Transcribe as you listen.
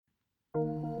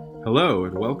Hello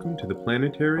and welcome to the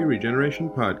Planetary Regeneration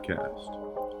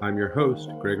Podcast. I'm your host,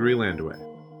 Gregory Landaway.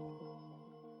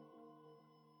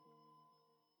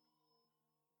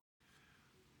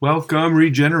 Welcome,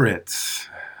 regenerates.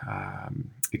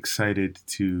 Excited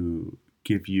to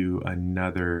give you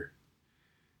another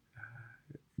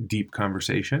deep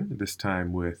conversation, this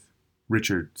time with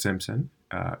Richard Simpson,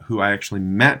 who I actually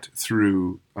met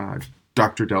through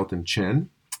Dr. Delton Chen.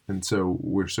 And so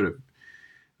we're sort of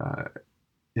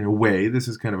in a way, this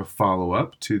is kind of a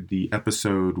follow-up to the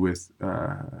episode with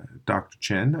Dr.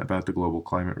 Chen about the Global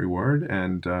Climate Reward.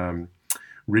 And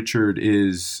Richard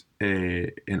is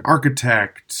an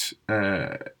architect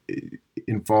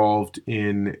involved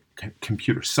in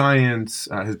computer science,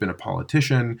 has been a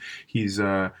politician. He's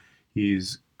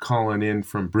calling in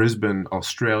from Brisbane,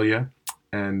 Australia,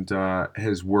 and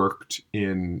has worked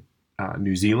in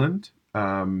New Zealand.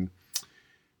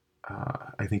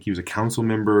 I think he was a council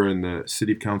member in the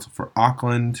City Council for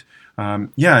Auckland.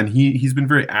 And he's been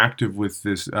very active with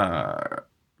this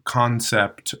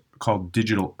concept called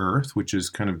Digital Earth, which is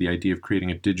kind of the idea of creating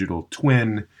a digital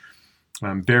twin.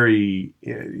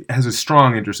 Has a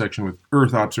strong intersection with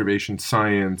Earth observation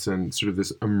science and sort of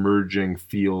this emerging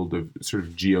field of sort of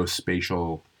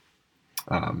geospatial,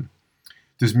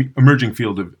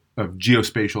 of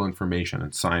geospatial information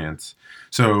and science.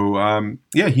 So,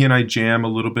 he and I jam a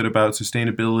little bit about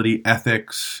sustainability,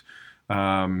 ethics,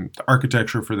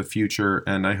 architecture for the future,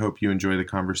 and I hope you enjoy the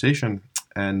conversation.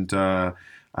 And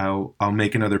I'll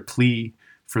make another plea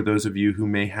for those of you who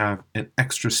may have an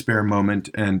extra spare moment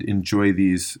and enjoy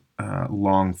these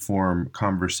long-form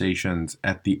conversations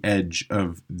at the edge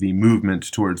of the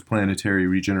movement towards planetary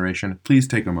regeneration. Please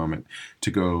take a moment to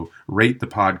go rate the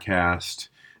podcast,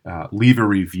 leave a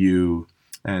review,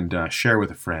 and share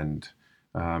with a friend.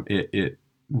 It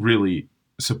really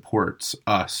supports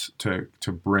us to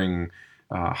bring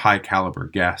high caliber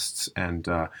guests. And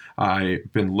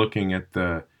I've been looking at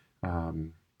the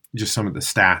just some of the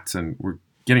stats, and we're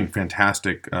getting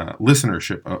fantastic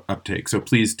listenership uptake. So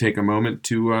please take a moment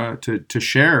to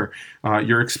share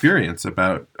your experience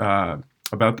about the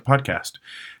podcast.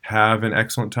 Have an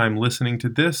excellent time listening to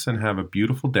this, and have a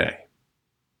beautiful day.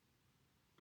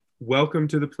 Welcome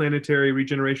to the Planetary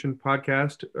Regeneration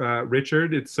Podcast.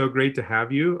 Richard, it's so great to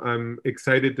have you. I'm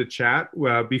excited to chat.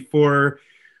 Before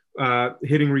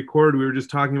hitting record, we were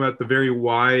just talking about the very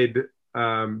wide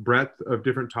breadth of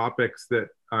different topics that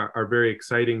are very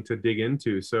exciting to dig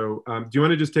into. So do you want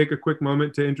to just take a quick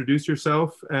moment to introduce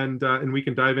yourself, and we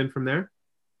can dive in from there?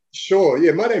 Sure.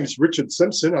 Yeah, my name is Richard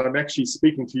Simpson. I'm actually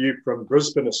speaking to you from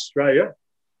Brisbane, Australia.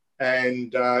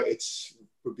 And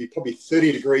would be probably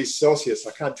 30 degrees Celsius.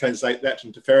 I can't translate that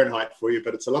into Fahrenheit for you,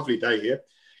 but it's a lovely day here,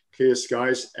 clear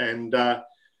skies. And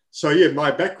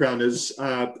my background is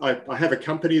I have a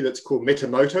company that's called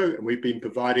Metamoto, and we've been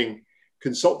providing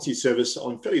consultancy service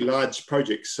on fairly large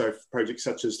projects. So projects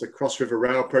such as the Cross River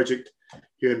Rail project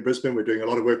here in Brisbane, we're doing a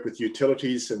lot of work with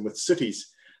utilities and with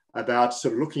cities about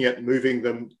sort of looking at moving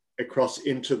them across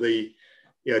into the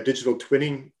digital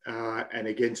twinning, and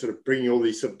again, sort of bringing all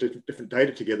these sort of different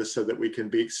data together so that we can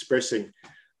be expressing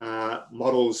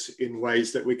models in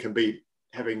ways that we can be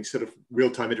having sort of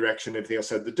real-time interaction and everything else.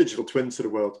 So the digital twin sort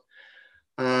of world.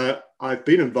 I've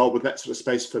been involved with that sort of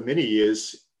space for many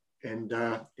years, and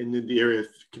in the area of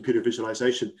computer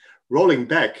visualization. Rolling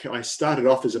back, I started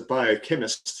off as a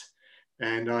biochemist,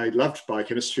 and I loved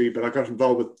biochemistry, but I got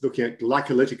involved with looking at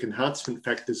glycolytic enhancement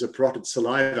factors of parotid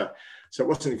saliva. So it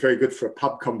wasn't very good for a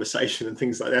pub conversation and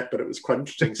things like that, but it was quite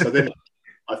interesting. So then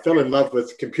I fell in love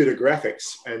with computer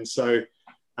graphics. And so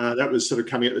that was sort of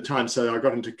coming at the time. So I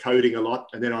got into coding a lot.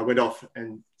 And then I went off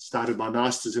and started my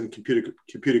master's in computer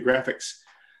graphics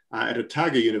at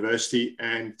Otago University,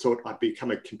 and thought I'd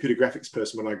become a computer graphics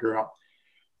person when I grew up.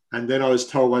 And then I was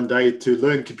told one day to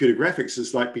learn computer graphics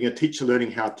is like being a teacher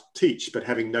learning how to teach, but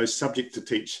having no subject to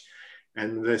teach.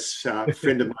 And this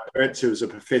friend of my parents, who was a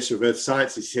professor of earth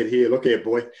science, he said, look here,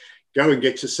 boy, go and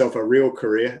get yourself a real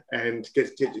career and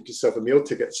get yourself a meal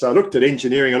ticket. So I looked at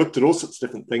engineering, I looked at all sorts of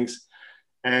different things,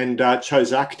 and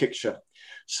chose architecture.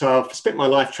 So I've spent my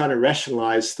life trying to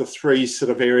rationalize the three sort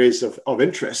of areas of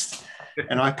interest.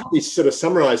 And I probably sort of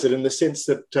summarize it in the sense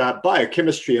that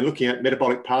biochemistry and looking at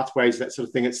metabolic pathways, that sort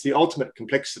of thing, it's the ultimate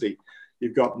complexity.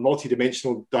 You've got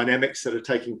multidimensional dynamics that are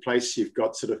taking place. You've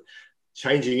got sort of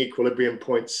changing equilibrium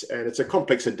points, and it's a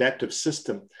complex adaptive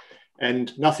system.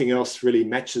 And nothing else really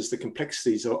matches the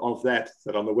complexities of that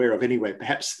I'm aware of anyway.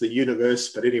 Perhaps the universe,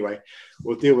 but anyway,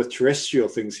 we'll deal with terrestrial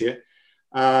things here.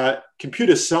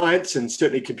 Computer science, and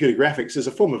certainly computer graphics, is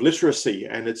a form of literacy,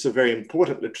 and it's a very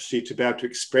important literacy to be able to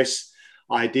express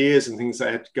ideas and things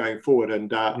like that going forward.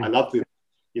 And I love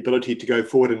the ability to go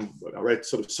forward, and I wrote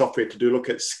sort of software to do look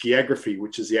at skiagraphy,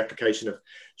 which is the application of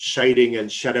shading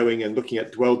and shadowing and looking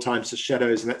at dwell times to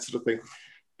shadows and that sort of thing.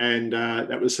 And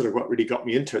that was sort of what really got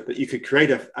me into it, that you could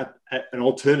create an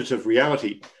alternative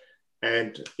reality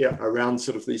and around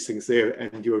sort of these things there.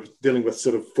 And you were dealing with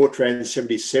sort of Fortran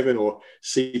 77 or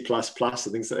C++ and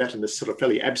things like that in this sort of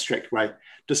fairly abstract way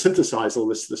to synthesize all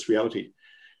this reality.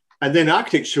 And then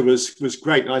architecture was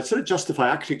great. And I sort of justify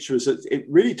architecture as it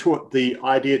really taught the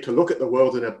idea to look at the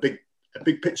world in a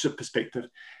big picture perspective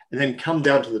and then come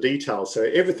down to the details. So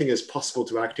everything is possible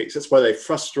to architects. That's why they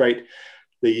frustrate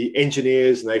the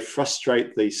engineers and they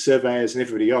frustrate the surveyors and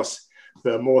everybody else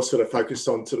who are more sort of focused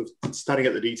on sort of starting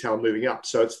at the detail and moving up.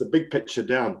 So it's the big picture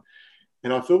down.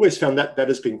 And I've always found that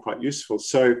has been quite useful.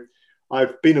 So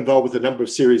I've been involved with a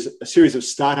series of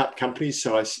startup companies.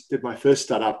 So I did my first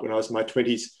startup when I was in my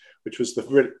 20s, which was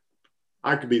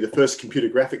arguably the first computer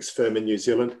graphics firm in New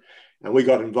Zealand. And we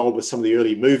got involved with some of the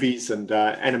early movies and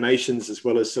animations, as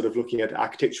well as sort of looking at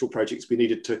architectural projects. We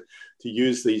needed to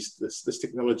use this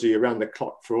technology around the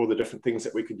clock for all the different things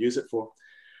that we could use it for.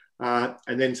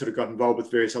 And then sort of got involved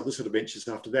with various other sort of ventures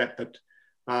after that. But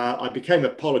I became a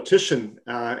politician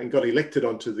and got elected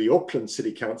onto the Auckland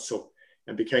City Council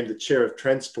and became the chair of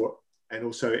transport and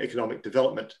also economic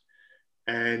development.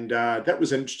 And that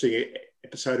was an interesting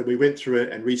episode. And we went through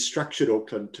it and restructured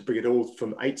Auckland to bring it all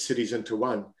from 8 cities into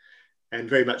one, and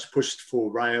very much pushed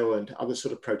for rail and other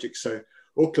sort of projects. So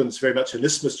Auckland's very much an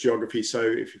isthmus geography. So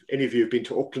if any of you have been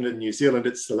to Auckland in New Zealand,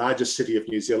 it's the largest city of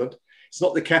New Zealand. It's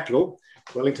not the capital.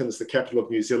 Wellington's the capital of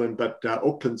New Zealand, but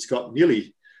Auckland's got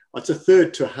nearly, it's a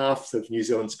third to half of New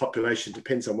Zealand's population,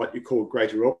 depends on what you call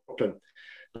Greater Auckland.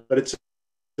 But it's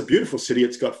a beautiful city.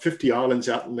 It's got 50 islands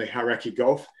out in the Hauraki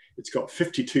Gulf. It's got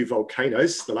 52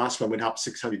 volcanoes. The last one went up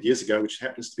 600 years ago, which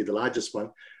happens to be the largest one,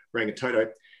 Rangitoto.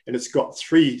 And it's got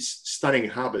 3 stunning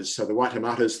harbours. So the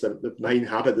Waitemata's the main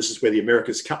harbour. This is where the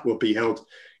America's Cup will be held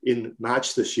in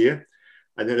March this year.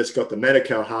 And then it's got the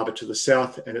Manukau harbour to the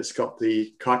south, and it's got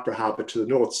the Kaipara harbour to the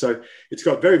north. So it's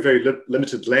got very, very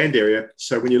limited land area.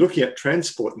 So when you're looking at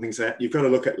transport and things like that, you've got to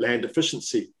look at land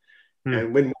efficiency.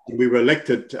 And when we were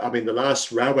elected, I mean, the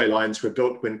last railway lines were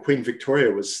built when Queen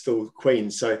Victoria was still Queen.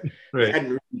 So there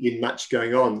hadn't really been much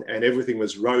going on, and everything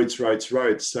was roads, roads,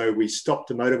 roads. So we stopped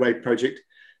the motorway project,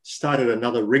 started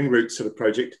another ring route sort of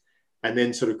project, and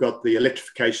then sort of got the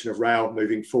electrification of rail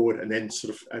moving forward, and then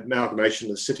sort of amalgamation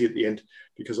of the city at the end,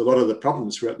 because a lot of the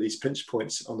problems were at these pinch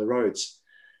points on the roads.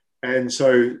 And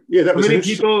so, that was. How many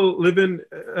people live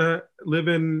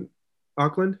in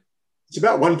Auckland? It's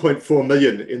about 1.4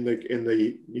 million in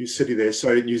the new city there.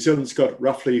 So New Zealand's got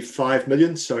roughly 5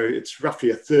 million. So it's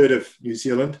roughly a third of New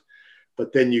Zealand.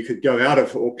 But then you could go out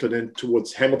of Auckland and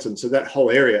towards Hamilton. So that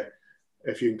whole area,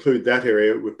 if you include that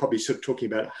area, we're probably sort of talking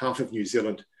about half of New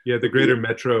Zealand. Yeah, the greater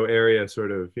metro area,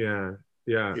 sort of. Yeah,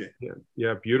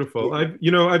 beautiful.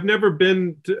 Yeah. I've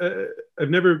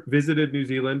never visited New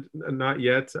Zealand, not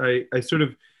yet. I sort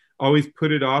of always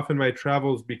put it off in my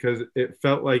travels because it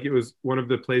felt like it was one of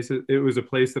the places. It was a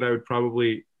place that I would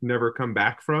probably never come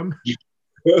back from.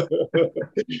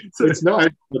 So it's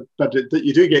nice, but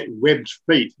you do get webbed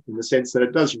feet in the sense that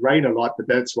it does rain a lot, but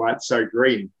that's why it's so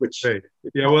green. Which right.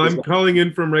 Yeah, well, I'm calling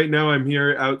in from right now. I'm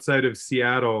here outside of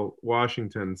Seattle,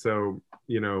 Washington. So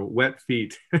wet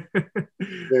feet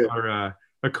are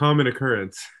a common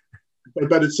occurrence.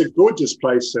 But it's a gorgeous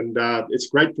place, and it's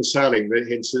great for sailing.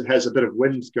 Hence, it has a bit of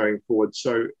wind going forward,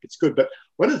 so it's good. But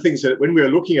one of the things that when we were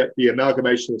looking at the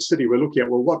amalgamation of the city, we're looking at,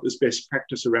 well, what was best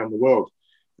practice around the world?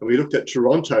 And we looked at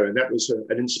Toronto, and that was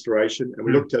an inspiration. And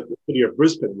we looked at the city of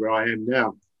Brisbane, where I am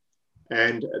now,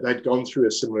 and they'd gone through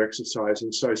a similar exercise.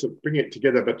 And so bringing it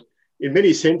together. But in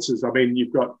many senses, I mean,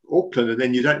 you've got Auckland, and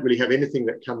then you don't really have anything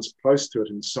that comes close to it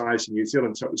in size in New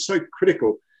Zealand. So it was so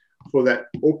critical for that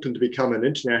Auckland to become an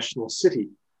international city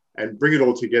and bring it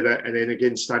all together, and then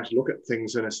again start to look at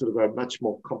things in a sort of a much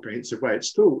more comprehensive way. It's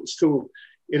still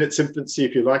in its infancy,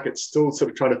 if you like. It's still sort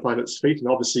of trying to find its feet, and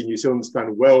obviously New Zealand's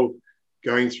done well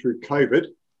going through COVID,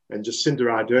 and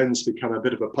Jacinda Ardern's become a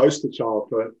bit of a poster child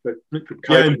for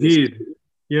COVID.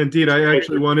 Yeah, indeed. I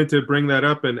actually wanted to bring that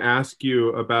up and ask you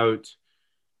about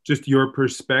just your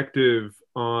perspective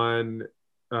on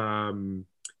kind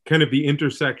of the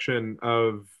intersection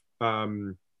of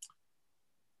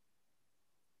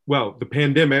the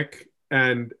pandemic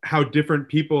and how different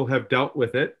people have dealt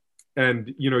with it.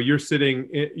 And you're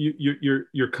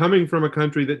coming from a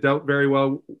country that dealt very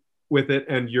well with it,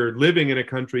 and you're living in a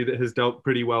country that has dealt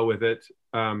pretty well with it,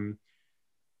 and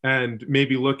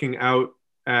maybe looking out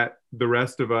at the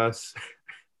rest of us.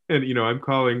 And I'm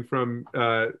calling from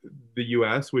the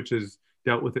US, which has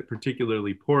dealt with it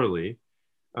particularly poorly.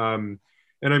 And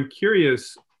I'm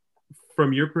curious,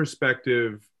 from your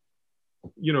perspective,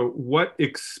 what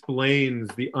explains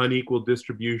the unequal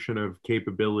distribution of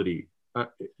capability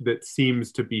that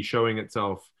seems to be showing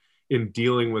itself in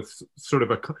dealing with sort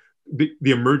of the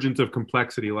emergence of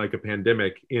complexity like a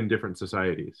pandemic in different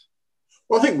societies?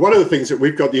 Well, I think one of the things that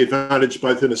we've got the advantage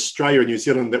both in Australia and New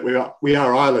Zealand that we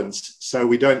are islands, so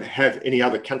we don't have any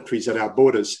other countries at our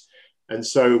borders, and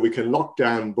so we can lock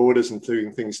down borders and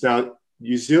doing things. Now,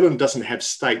 New Zealand doesn't have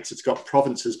states; it's got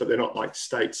provinces, but they're not like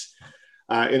states.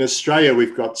 In Australia,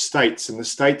 we've got states, and the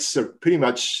states are pretty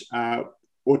much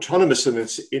autonomous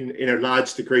in a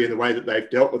large degree in the way that they've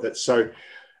dealt with it. So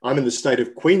I'm in the state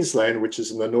of Queensland, which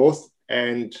is in the north,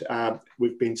 and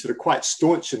we've been sort of quite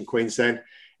staunch in Queensland,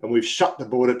 and we've shut the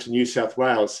border to New South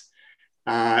Wales.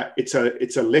 It's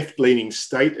a left-leaning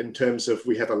state in terms of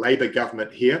we have a Labor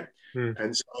government here,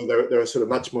 and so they're sort of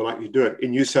much more likely to do it.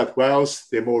 In New South Wales,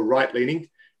 they're more right-leaning,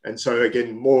 and so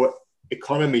again, more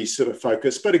economy sort of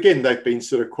focus, but again, they've been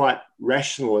sort of quite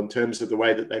rational in terms of the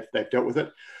way that they've dealt with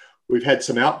it. We've had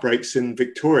some outbreaks in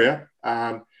Victoria,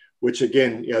 which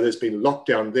again, there's been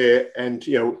lockdown there, and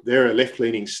they're a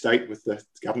left-leaning state with the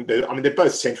government. I mean, they're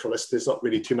both centralist. There's not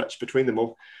really too much between them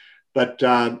all, but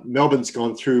Melbourne's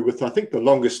gone through with, I think, the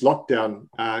longest lockdown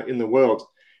in the world,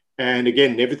 and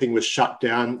again, everything was shut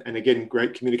down, and again,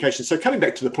 great communication. So coming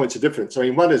back to the points of difference, I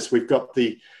mean, one is we've got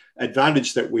the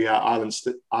advantage that we are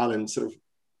island sort of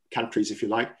countries, if you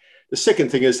like. The second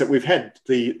thing is that we've had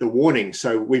the warning.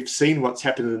 So we've seen what's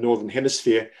happened in the Northern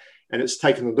Hemisphere, and it's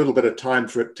taken a little bit of time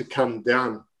for it to come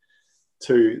down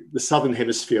to the Southern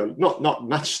Hemisphere. Not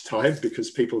much time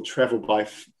because people travel by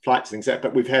flights and things like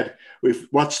that, but we've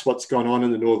watched what's gone on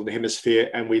in the Northern Hemisphere,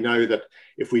 and we know that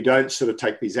if we don't sort of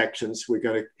take these actions, we're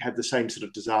going to have the same sort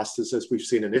of disasters as we've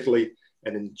seen in Italy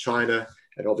and in China,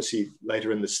 and obviously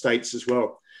later in the States as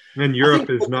well. And Europe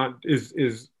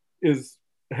is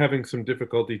having some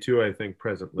difficulty too, I think,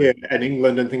 presently. Yeah, and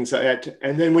England and things like that.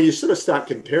 And then when you sort of start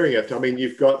comparing it, I mean,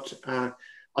 you've got,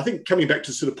 I think coming back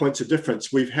to sort of points of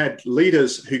difference, we've had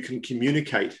leaders who can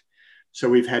communicate. So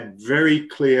we've had very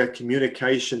clear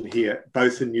communication here,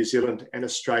 both in New Zealand and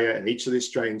Australia and each of the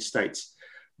Australian states.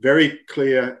 Very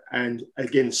clear. And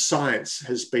again, science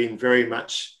has been very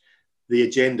much the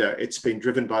agenda. It's been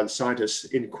driven by the scientists.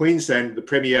 In Queensland, the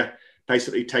Premier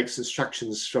basically takes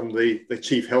instructions from the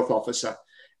Chief Health Officer,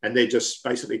 and they're just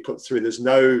basically put through. There's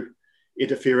no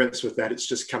interference with that. It's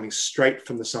just coming straight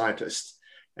from the scientist,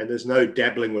 and there's no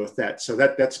dabbling with that. So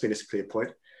that's been a clear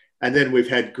point. And then we've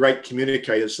had great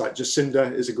communicators, like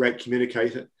Jacinda is a great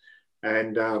communicator,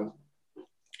 and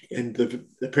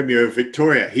the Premier of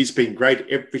Victoria, he's been great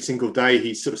every single day.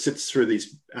 He sort of sits through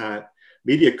these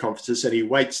media conferences, and he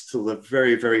waits till the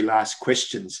very, very last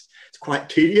questions. It's quite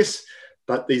tedious,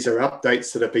 but these are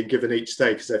updates that have been given each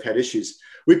day because they've had issues.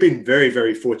 We've been very,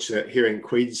 very fortunate here in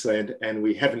Queensland, and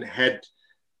we haven't had,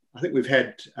 I think we've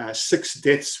had 6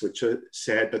 deaths, which are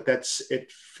sad, but that's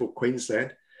it for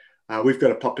Queensland. We've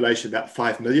got a population of about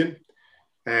 5 million,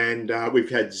 and we've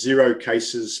had 0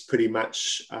 cases pretty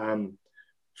much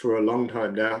for a long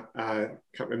time now.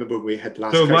 Can't remember when we had the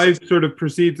last So case. life sort of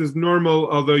proceeds as normal,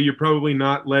 although you're probably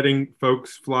not letting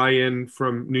folks fly in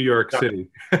from New York City.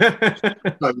 No,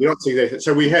 we're not seeing that.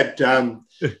 So we had,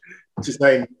 what's his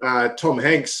name? Tom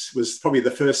Hanks was probably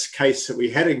the first case that we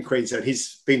had in Queensland.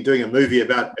 He's been doing a movie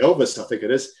about Elvis, I think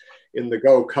it is, in the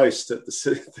Gold Coast at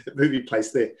the movie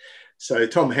place there. So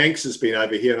Tom Hanks has been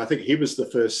over here, and I think he was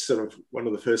the first one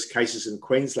of the first cases in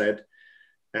Queensland.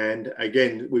 And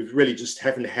again, we've really just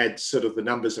haven't had sort of the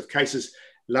numbers of cases,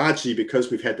 largely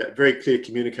because we've had that very clear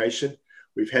communication.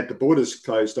 We've had the borders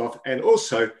closed off, and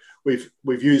also we've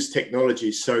used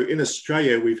technology. So in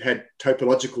Australia, we've had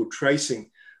topological tracing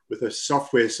with a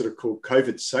software sort of called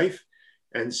COVID Safe.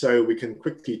 And so we can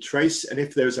quickly trace, and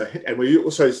if there's and we're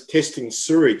also testing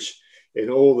sewage in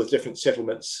all the different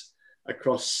settlements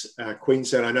across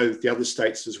Queensland. I know the other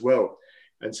states as well.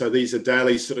 And so these are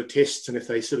daily sort of tests, and if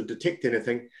they sort of detect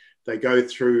anything, they go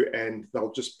through and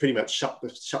they'll just pretty much shut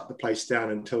the place down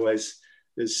until there's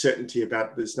certainty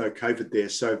about there's no COVID there.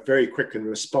 So very quick in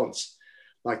response.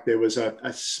 Like there was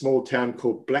a small town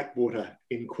called Blackwater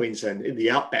in Queensland in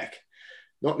the outback.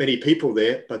 Not many people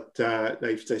there, but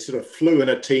they sort of flew in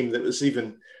a team that was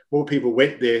even more people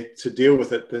went there to deal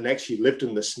with it than actually lived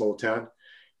in this small town.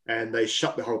 And they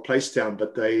shut the whole place down,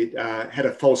 but they had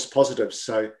a false positive.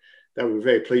 So they were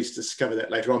very pleased to discover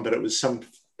that later on, but it was some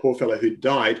poor fellow who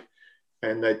died,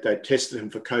 and they tested him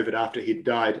for COVID after he'd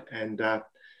died, and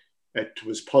it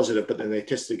was positive, but then they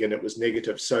tested again, it was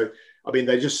negative. So, I mean,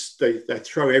 they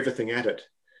throw everything at it.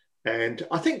 And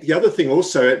I think the other thing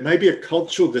also, it may be a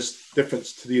cultural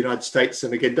difference to the United States.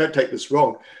 And again, don't take this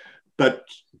wrong, but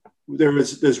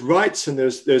there's rights and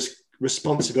there's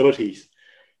responsibilities.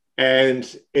 And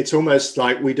it's almost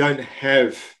like we don't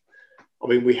have, I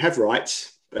mean, we have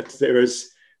rights, but there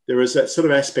is that sort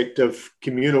of aspect of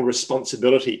communal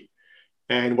responsibility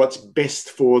and what's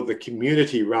best for the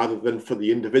community rather than for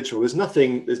the individual. There's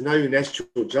no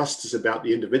natural justice about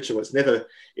the individual. It's never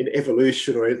in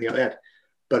evolution or anything like that.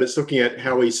 But it's looking at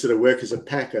how we sort of work as a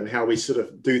pack and how we sort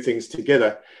of do things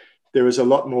together. There is a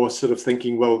lot more sort of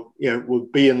thinking, well, we'll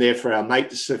be in there for our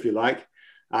mates, if you like.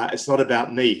 It's not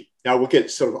about me. Now, we'll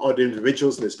get sort of odd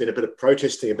individuals, and there's been a bit of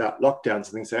protesting about lockdowns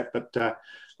and things like that. But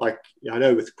I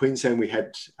know with Queensland, we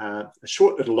had a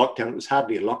short little lockdown. It was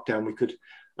hardly a lockdown. We could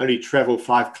only travel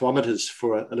 5 kilometres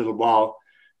for a little while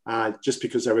just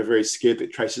because they were very scared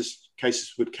that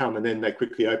cases would come, and then they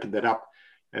quickly opened that up.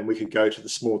 And we could go to the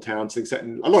small towns, things like that.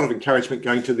 And a lot of encouragement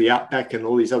going to the outback and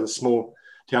all these other small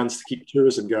towns to keep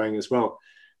tourism going as well.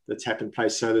 That's happened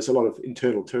place. So there's a lot of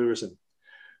internal tourism.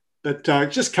 But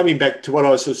just coming back to what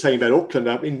I was sort of saying about Auckland,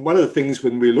 I mean, one of the things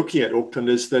when we're looking at Auckland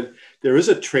is that there is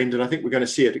a trend, and I think we're going to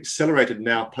see it accelerated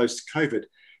now post-COVID,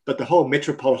 but the whole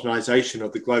metropolitanisation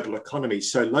of the global economy.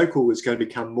 So local is going to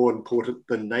become more important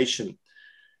than nation.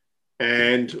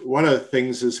 And one of the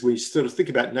things is we sort of think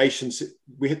about nations.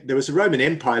 There was a Roman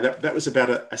Empire that was about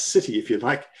a city, if you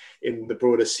like, in the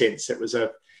broader sense. It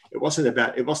wasn't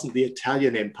the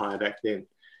Italian Empire back then.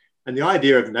 And the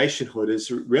idea of nationhood is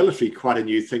relatively quite a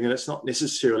new thing, and it's not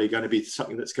necessarily going to be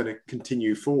something that's going to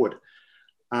continue forward.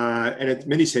 And in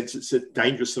many senses, it's a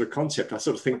dangerous sort of concept. I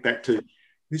sort of think back to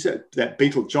who's that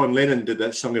Beatle, John Lennon did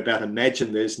that song about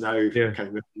imagine there's no, I can't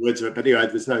remember the words of it, but anyway,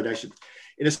 there's no nation.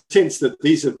 In a sense that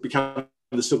these have become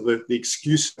the sort of the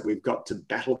excuse that we've got to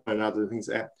battle and other things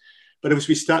like that. But as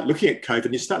we start looking at COVID,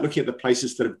 and you start looking at the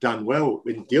places that have done well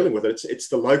in dealing with it, it's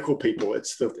the local people,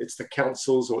 it's the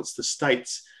councils or it's the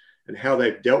states and how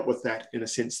they've dealt with that in a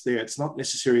sense there. It's not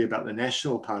necessarily about the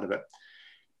national part of it.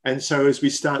 And so as we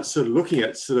start sort of looking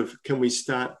at sort of, can we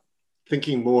start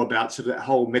thinking more about sort of that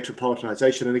whole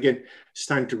metropolitanisation and again,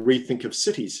 starting to rethink of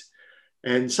cities.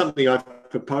 And something I've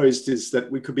proposed is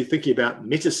that we could be thinking about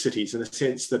meta-cities in a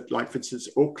sense that, like, for instance,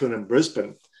 Auckland and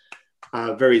Brisbane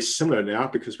are very similar now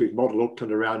because we've modelled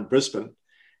Auckland around Brisbane.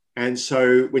 And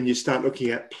so when you start looking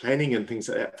at planning and things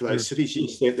like that for those cities, you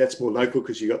say that's more local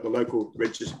because you've got the local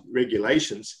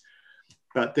regulations.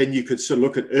 But then you could sort of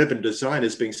look at urban design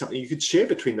as being something you could share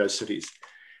between those cities.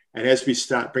 And as we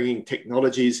start bringing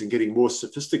technologies and getting more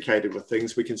sophisticated with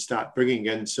things, we can start bringing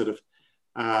in sort of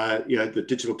the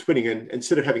digital twinning, and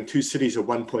instead of having 2 cities of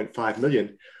 1.5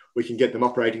 million, we can get them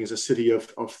operating as a city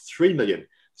of 3 million.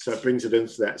 So it brings it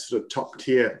into that sort of top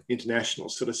tier international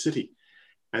sort of city.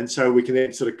 And so we can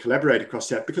then sort of collaborate across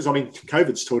that because, I mean,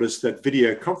 COVID's taught us that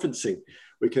video conferencing,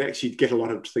 we can actually get a lot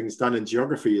of things done in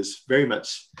geography is very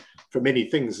much, for many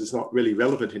things, is not really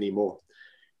relevant anymore.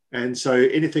 And so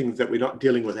anything that we're not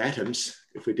dealing with atoms,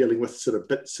 if we're dealing with sort of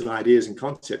bits and ideas and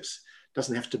concepts,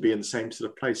 doesn't have to be in the same sort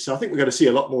of place. So I think we're going to see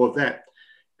a lot more of that.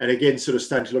 And again, sort of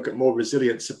starting to look at more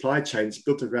resilient supply chains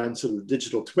built around sort of the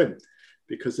digital twin,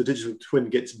 because the digital twin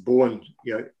gets born,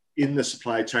 in the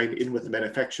supply chain, in with the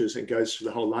manufacturers, and goes through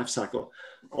the whole life cycle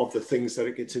of the things that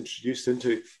it gets introduced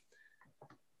into.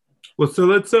 Well, so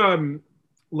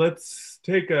let's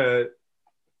take a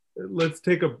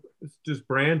just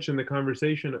branch in the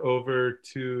conversation over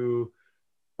to.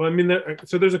 Well, I mean,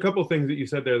 so there's a couple of things that you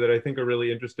said there that I think are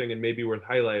really interesting and maybe worth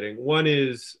highlighting. One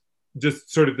is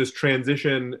just sort of this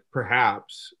transition,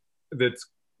 perhaps,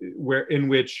 in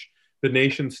which the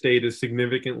nation state is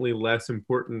significantly less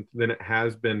important than it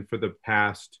has been for the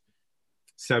past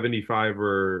 75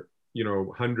 or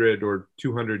 100 or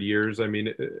 200 years. I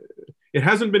mean, it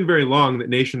hasn't been very long that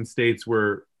nation states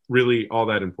were really all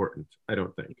that important, I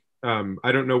don't think.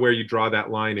 I don't know where you draw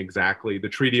that line exactly. The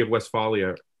Treaty of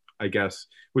Westphalia, I guess,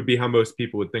 would be how most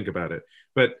people would think about it.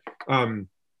 But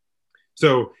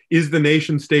so is the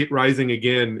nation state rising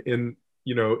again in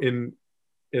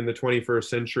the 21st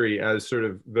century as sort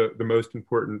of the most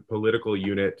important political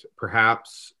unit,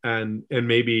 perhaps, and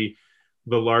maybe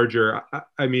the larger,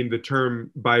 I mean, the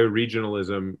term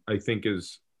bioregionalism, I think,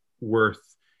 is worth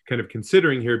kind of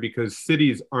considering here, because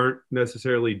cities aren't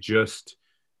necessarily just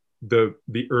the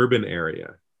urban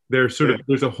area. There's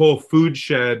a whole food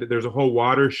shed, there's a whole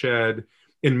watershed.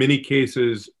 In many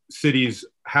cases, cities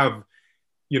have,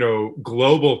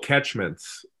 global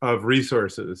catchments of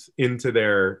resources into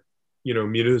their,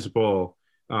 municipal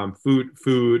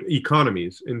food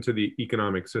economies, into the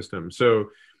economic system. So,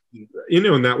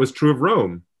 and that was true of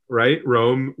Rome, right?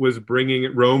 Rome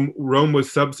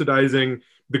was subsidizing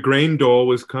the grain dole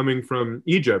was coming from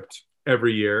Egypt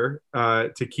every year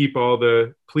to keep all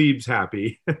the plebes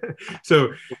happy.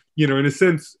 So, in a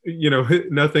sense,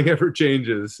 nothing ever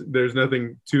changes. There's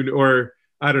nothing to, or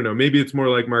I don't know, maybe it's more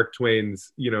like Mark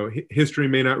Twain's, history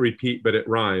may not repeat, but it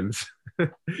rhymes.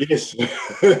 Yes.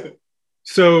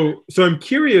 So I'm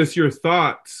curious your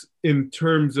thoughts in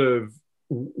terms of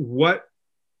what,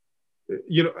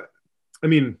 I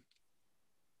mean,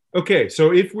 okay,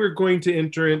 so if we're going to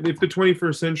enter in, if the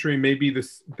 21st century may be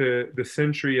the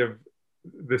century of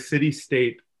the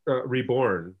city-state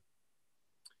reborn,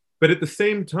 but at the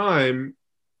same time,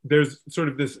 there's sort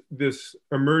of this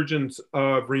emergence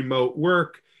of remote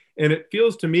work, and it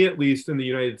feels to me, at least in the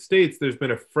United States, there's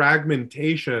been a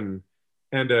fragmentation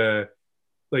and the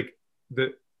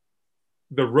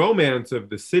romance of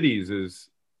the cities is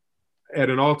at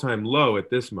an all-time low at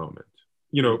this moment.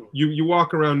 You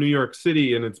walk around New York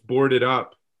City and it's boarded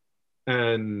up,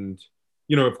 and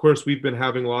of course we've been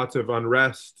having lots of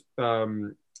unrest,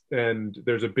 and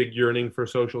there's a big yearning for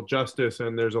social justice,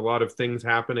 and there's a lot of things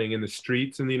happening in the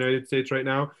streets in the United States right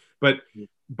now. But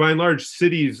by and large,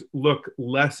 cities look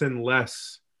less and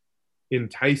less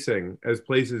enticing as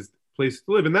places to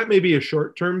live, and that may be a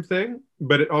short-term thing,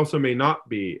 but it also may not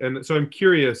be. And so I'm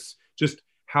curious just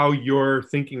how you're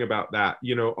thinking about that.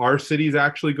 Are cities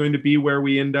actually going to be where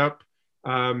we end up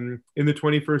in the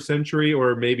 21st century,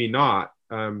 or maybe not?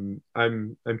 I'm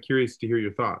curious to hear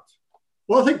your thoughts.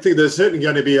 Well, I think there's certainly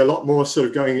going to be a lot more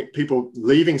sort of people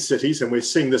leaving cities, and we're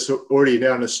seeing this already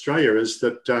now in Australia, is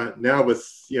that now with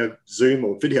Zoom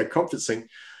or video conferencing,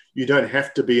 you don't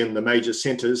have to be in the major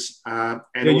centres. And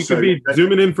you can be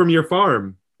zooming in from your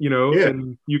farm,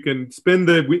 and you can spend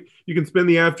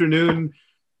the afternoon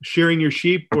shearing your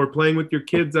sheep or playing with your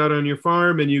kids out on your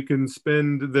farm, and you can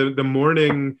spend the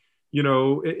morning,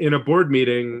 in a board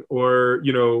meeting, or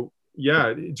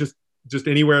just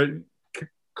anywhere,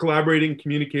 collaborating,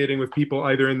 communicating with people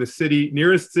either in the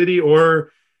nearest city,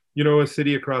 or a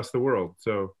city across the world.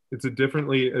 So it's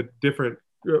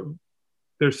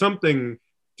there's something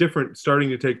different starting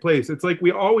to take place. It's like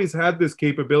we always had this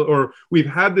capability, or we've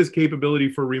had this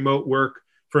capability for remote work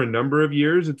for a number of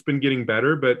years. It's been getting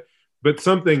better, but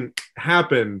something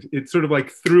happened. It sort of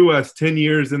like threw us 10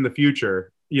 years in the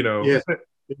future, Yeah.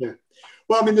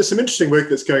 Well, I mean, there's some interesting work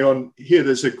that's going on here.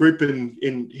 There's a group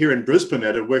here in Brisbane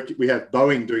at a work. We have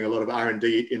Boeing doing a lot of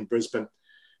R&D in Brisbane.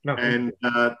 And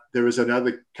there is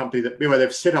another company that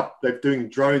they're doing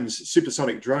drones,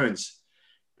 supersonic drones,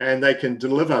 and they can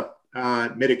deliver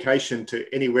medication to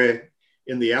anywhere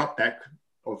in the outback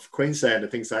of Queensland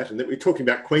and things like that. And that we're talking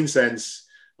about Queensland's,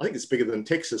 I think it's bigger than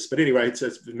Texas, but anyway, it's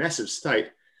a massive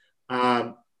state.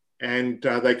 And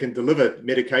they can deliver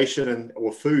medication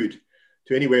or food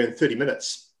to anywhere in 30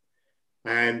 minutes.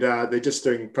 And they're just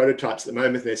doing prototypes at the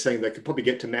moment. They're saying they could probably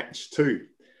get to Mach 2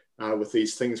 with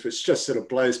these things, which just sort of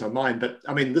blows my mind. But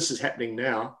I mean, this is happening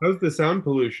now. How's the sound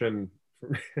pollution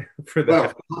for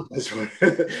that? Well, that's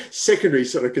secondary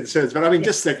sort of concerns. But I mean,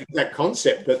 just that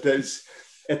concept that there's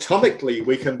atomically,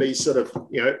 we can be sort of,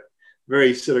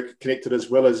 very sort of connected, as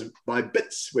well as by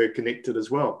bits, we're connected as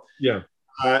well. Yeah.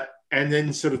 And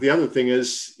then sort of the other thing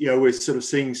is, we're sort of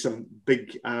seeing some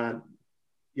big,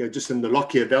 just in the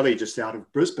Lockyer Valley, just out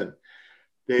of Brisbane,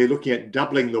 they're looking at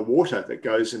doubling the water that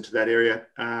goes into that area.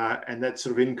 And that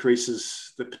sort of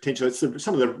increases the potential. It's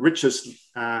some of the richest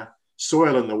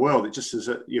soil in the world. It just is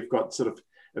you've got sort of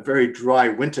a very dry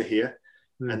winter here,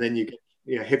 and then you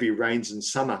get heavy rains in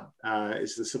summer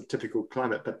is the sort of typical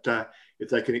climate. But if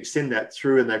they can extend that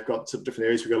through, and they've got sort of different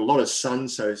areas, we've got a lot of sun,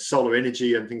 so solar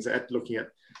energy and things like that, looking at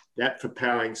that for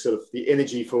powering sort of the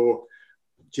energy for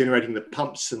generating the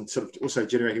pumps, and sort of also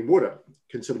generating water,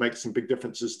 can sort of make some big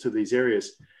differences to these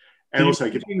areas. And also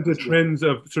getting the trends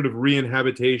of sort of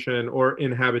re-inhabitation or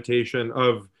inhabitation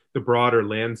of the broader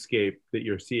landscape that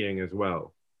you're seeing as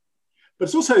well. But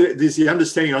it's also, there's the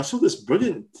understanding, I saw this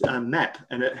brilliant map,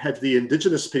 and it had the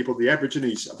Indigenous people, the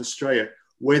Aborigines of Australia,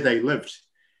 where they lived.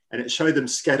 And it showed them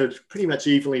scattered pretty much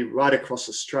evenly right across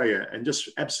Australia, and just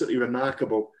absolutely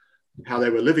remarkable how they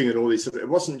were living in all these. It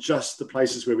wasn't just the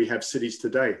places where we have cities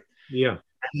today. Yeah.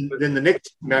 And then the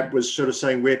next map was sort of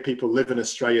saying where people live in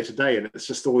Australia today. And it's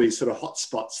just all these sort of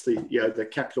hotspots, the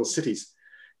capital cities.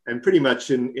 And pretty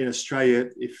much in Australia,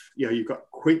 if you've got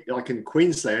like in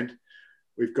Queensland,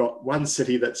 we've got one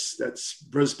city that's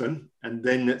Brisbane, and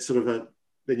then it's sort of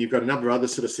then you've got a number of other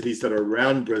sort of cities that are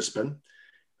around Brisbane,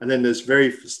 and then there's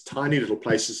very tiny little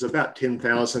places, about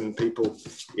 10,000 people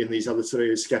in these other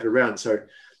cities scattered around. So,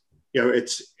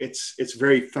 it's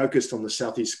very focused on the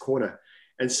southeast corner,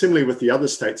 And similarly with the other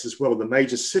states as well, the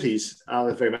major cities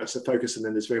are very much the focus, and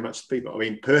then there's very much the people. I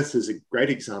mean, Perth is a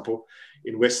great example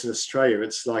in Western Australia.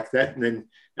 It's like that. And then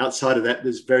outside of that,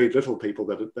 there's very little people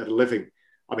that are living.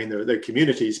 I mean, there are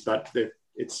communities, but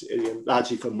it's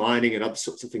largely for mining and other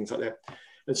sorts of things like that.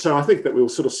 And so I think that we'll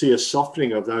sort of see a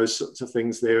softening of those sorts of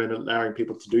things there and allowing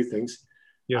people to do things.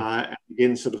 And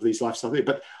again, sort of these lifestyle things.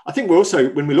 But I think we're also,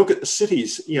 when we look at the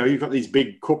cities, you've got these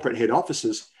big corporate head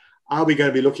offices. Are we going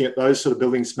to be looking at those sort of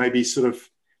buildings maybe sort of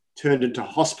turned into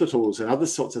hospitals and other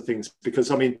sorts of things?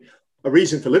 Because, I mean, a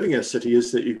reason for living in a city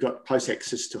is that you've got close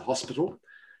access to hospital.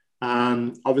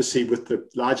 Obviously, with the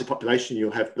larger population,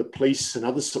 you'll have the police and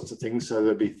other sorts of things. So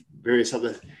there'll be various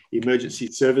other emergency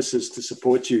services to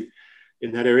support you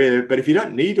in that area. But if you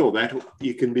don't need all that,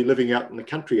 you can be living out in the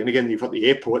country. And again, you've got the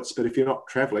airports, but if you're not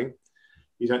traveling,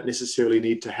 you don't necessarily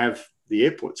need to have the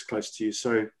airports close to you.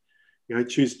 So,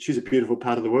 choose a beautiful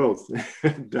part of the world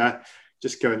and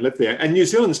just go and live there. And New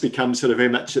Zealand's become sort of very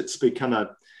much, it's become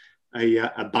a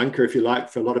bunker, if you like,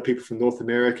 for a lot of people from North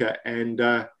America and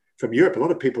from Europe. A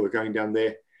lot of people are going down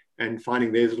there and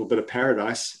finding their little bit of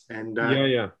paradise. And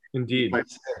indeed.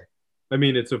 I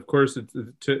mean, it's of course it's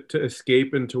to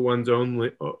escape into one's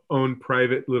own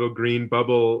private little green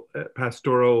bubble,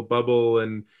 pastoral bubble,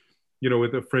 and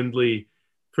with a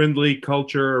friendly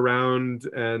culture around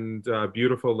and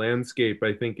beautiful landscape,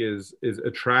 I think is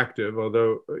attractive.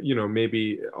 Although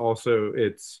maybe also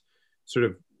it's sort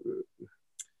of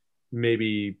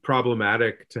maybe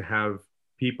problematic to have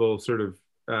people sort of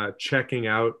checking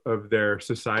out of their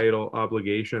societal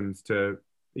obligations to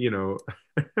the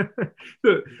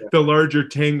larger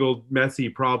tangled messy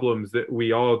problems that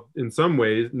we all in some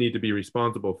ways need to be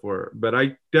responsible for. But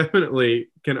I definitely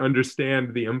can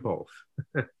understand the impulse.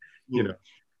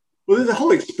 Well, there's a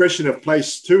whole expression of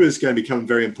place too is going to become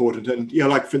very important. And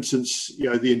like for instance,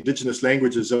 the indigenous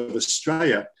languages of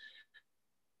Australia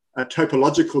are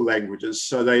topological languages.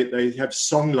 So they have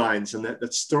song lines, and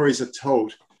that stories are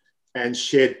told and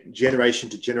shared generation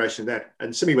to generation. That,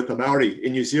 and similarly with the Maori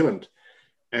in New Zealand.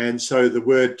 And so the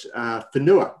word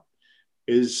whenua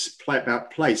is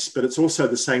about place, but it's also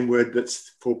the same word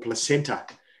that's for placenta.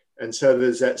 And so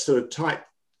there's that sort of tight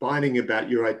binding about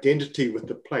your identity with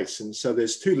the place. And so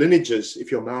there's two lineages.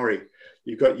 If you're Maori,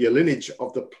 you've got your lineage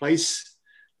of the place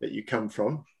that you come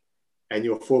from and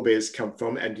your forebears come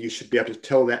from, and you should be able to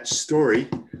tell that story,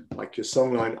 like your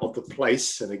songline of the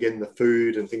place, and again, the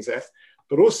food and things like that,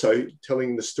 but also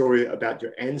telling the story about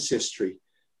your ancestry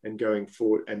and going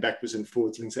forward and backwards and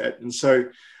forwards, things like that. And so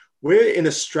we're in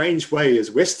a strange way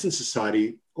as Western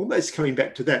society, almost coming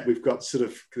back to that. We've got sort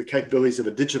of the capabilities of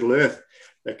a digital earth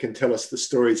that can tell us the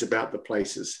stories about the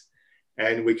places.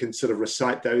 And we can sort of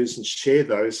recite those and share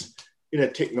those in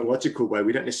a technological way.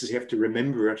 We don't necessarily have to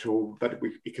remember it all, but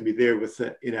it can be there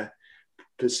in a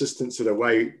persistent sort of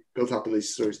way built up of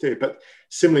these stories there. But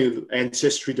similarly,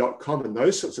 ancestry.com and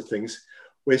those sorts of things,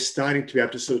 we're starting to be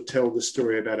able to sort of tell the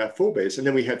story about our forebears. And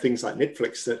then we have things like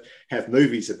Netflix that have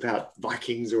movies about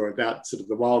Vikings or about sort of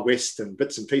the Wild West and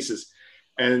bits and pieces.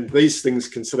 And these things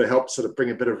can sort of help sort of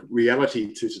bring a bit of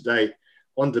reality to today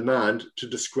on demand to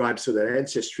describe sort of their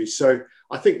ancestry. So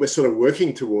I think we're sort of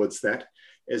working towards that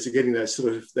as getting those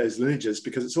sort of those lineages,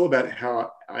 because it's all about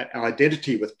how our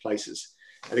identity with places.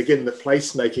 And again, the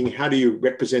place making, how do you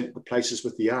represent the places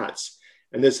with the arts?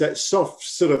 And there's that soft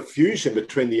sort of fusion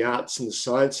between the arts and the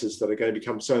sciences that are going to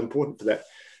become so important for that.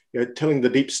 Telling the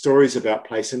deep stories about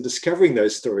place and discovering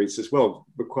those stories as well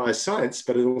requires science,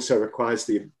 but it also requires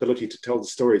the ability to tell the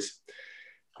stories.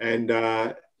 And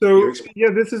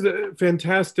this is a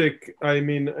fantastic. I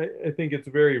mean, I think it's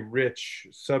a very rich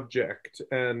subject,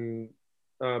 and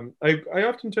I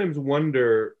oftentimes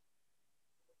wonder,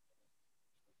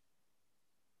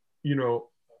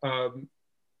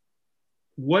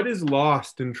 what is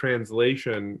lost in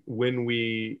translation when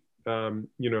we,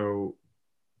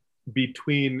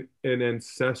 between having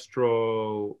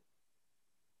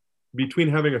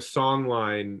a song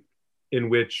line in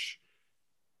which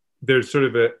there's sort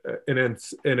of an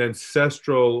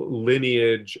ancestral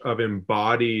lineage of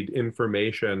embodied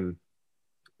information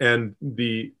and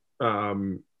the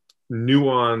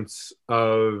nuance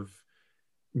of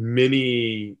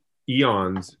many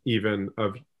eons even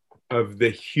of the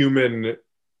human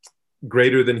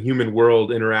greater than human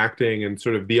world interacting, and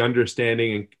sort of the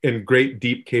understanding and great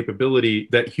deep capability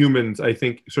that humans, I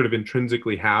think, sort of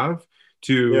intrinsically have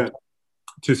to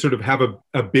sort of have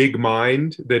a big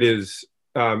mind that is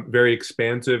very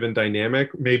expansive and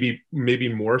dynamic, maybe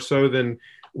more so than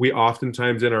we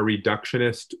oftentimes in our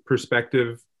reductionist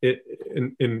perspective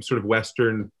in sort of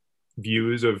Western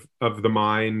views of the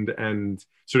mind and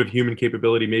sort of human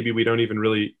capability. Maybe we don't even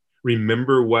really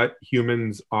remember what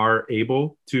humans are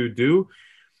able to do.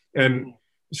 And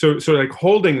so like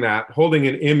holding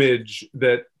an image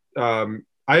that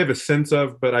I have a sense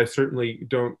of, but I certainly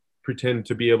don't pretend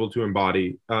to be able to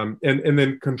embody. And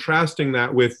then contrasting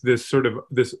that with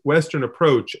this Western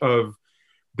approach of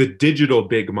the digital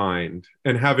big mind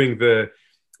and having the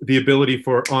ability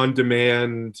for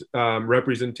on-demand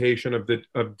representation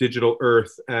of digital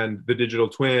Earth and the digital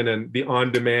twin, and the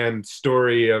on-demand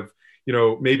story of,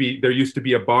 maybe there used to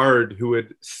be a bard who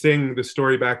would sing the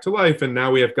story back to life, and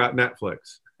now we have got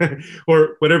Netflix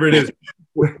or whatever it is.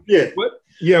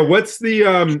 What's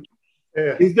the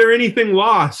is there anything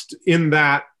lost in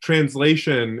that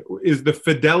translation? Is the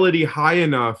fidelity high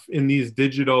enough in these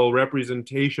digital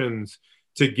representations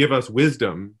to give us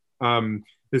wisdom?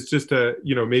 It's just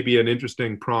maybe an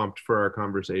interesting prompt for our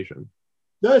conversation.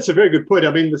 No, it's a very good point.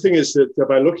 I mean, the thing is that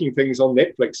by looking things on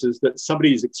Netflix is that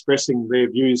somebody is expressing their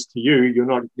views to you. You're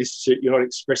not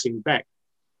expressing back.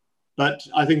 But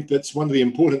I think that's one of the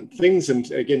important things.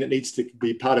 And again, it needs to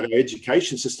be part of our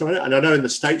education system. And I know in the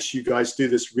States, you guys do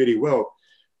this really well,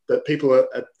 that people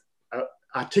are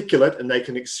articulate and they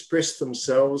can express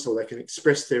themselves, or they can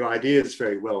express their ideas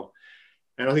very well.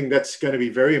 And I think that's going to be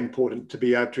very important, to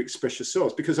be able to express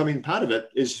yourselves, because I mean, part of it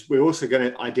is we're also going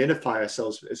to identify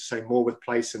ourselves, as say, more with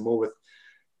place and more with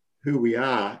who we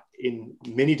are in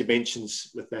many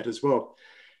dimensions with that as well.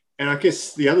 And I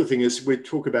guess the other thing is we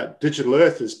talk about digital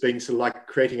Earth as being sort of like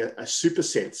creating a super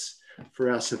sense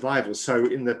for our survival. So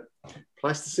in the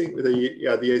Pleistocene,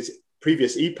 the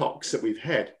previous epochs that we've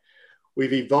had,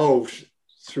 we've evolved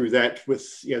through that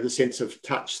with the sense of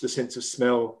touch, the sense of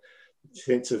smell,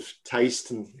 sense of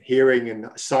taste and hearing and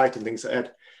sight and things like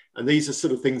that. And these are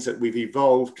sort of things that we've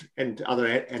evolved, and other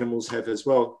animals have as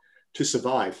well, to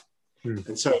survive.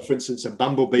 And so, for instance, a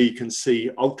bumblebee can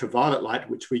see ultraviolet light,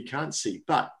 which we can't see.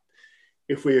 But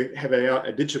if we have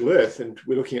a digital Earth and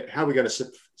we're looking at how we're going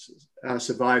to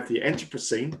survive the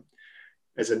Anthropocene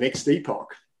as a next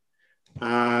epoch,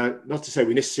 not to say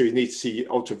we necessarily need to see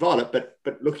ultraviolet, but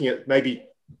looking at maybe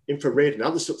infrared and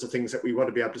other sorts of things that we want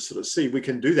to be able to sort of see, we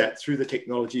can do that through the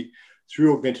technology,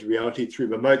 through augmented reality, through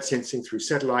remote sensing, through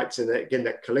satellites, and again,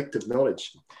 that collective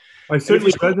knowledge. I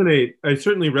certainly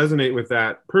resonate with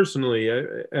that personally,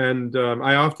 and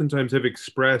I oftentimes have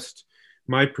expressed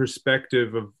my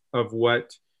perspective of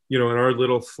what, in our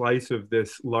little slice of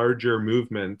this larger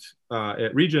movement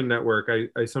at Regen Network.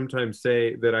 I sometimes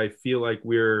say that I feel like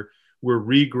we're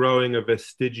regrowing a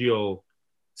vestigial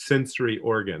sensory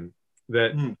organ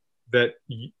that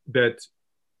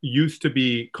used to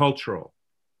be cultural,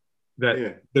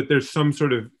 that there's some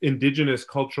sort of indigenous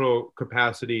cultural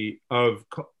capacity of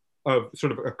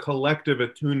sort of a collective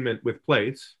attunement with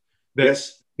place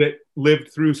that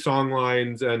lived through song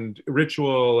lines and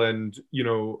ritual and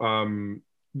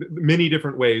many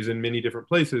different ways in many different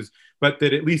places, but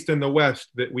that at least in the West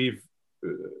that we've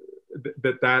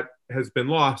that has been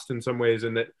lost in some ways,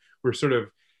 and that we're sort of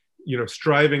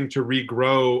striving to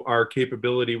regrow our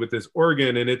capability with this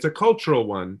organ. And it's a cultural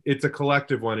one, it's a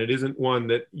collective one. It isn't one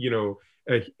that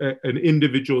an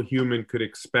individual human could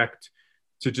expect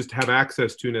to just have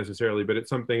access to necessarily, but it's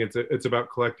something, it's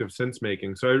about collective sense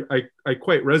making. So I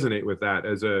quite resonate with that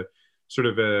as a sort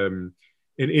of an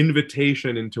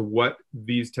invitation into what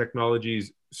these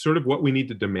technologies, sort of what we need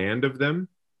to demand of them,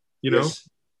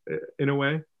 in a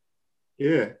way.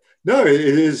 Yeah. No, it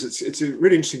is. It's a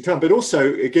really interesting time. But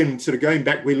also, again, sort of going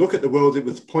back, we look at the world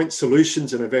with point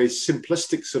solutions and a very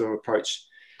simplistic sort of approach.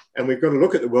 And we've got to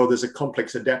look at the world as a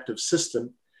complex adaptive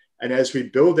system. And as we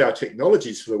build our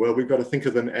technologies for the world, we've got to think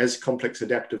of them as complex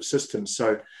adaptive systems.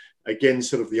 So again,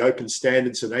 sort of the open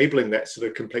standards enabling that sort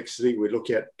of complexity. We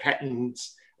look at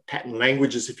patterns, pattern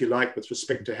languages, if you like, with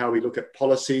respect to how we look at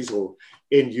policies or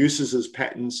end uses as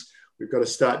patterns. We've got to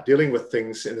start dealing with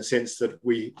things in the sense that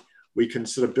we can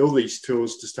sort of build these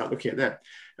tools to start looking at that.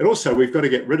 And also, we've got to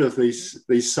get rid of these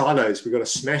silos. We've got to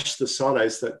smash the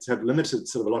silos that have limited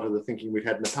sort of a lot of the thinking we've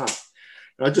had in the past.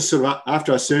 And I just sort of,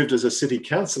 after I served as a city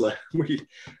councillor,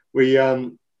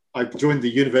 I joined the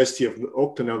University of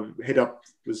Auckland. I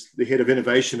was the head of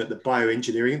innovation at the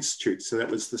Bioengineering Institute. So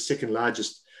that was the second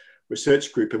largest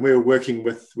research group. And we were working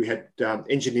we had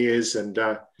engineers and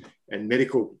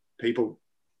medical people,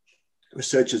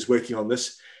 researchers working on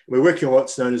this. We're working on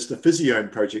what's known as the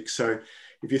Physiome project. So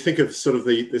if you think of sort of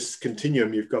this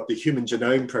continuum, you've got the Human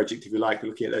Genome Project, if you like,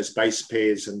 looking at those base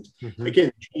pairs. And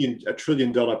again, a $1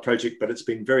 trillion project, but it's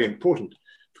been very important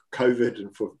for COVID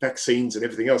and for vaccines and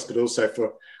everything else, but also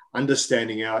for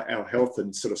understanding our health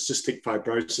and sort of cystic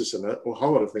fibrosis and a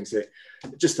whole lot of things there.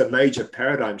 Just a major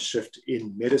paradigm shift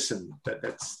in medicine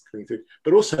that's coming through,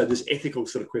 but also there's ethical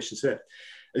sort of questions there.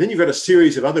 And then you've got a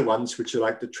series of other ones, which are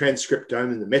like the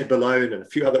transcriptome and the metabolome and a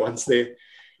few other ones there.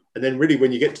 And then really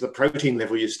when you get to the protein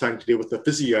level, you're starting to deal with the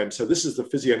physiome. So this is the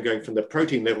physiome going from the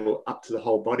protein level up to the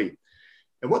whole body.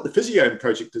 And what the Physiome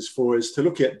Project is for is to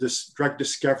look at this drug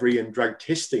discovery and drug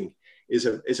testing is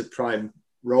a prime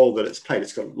role that it's played.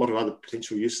 It's got a lot of other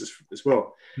potential uses as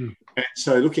well. And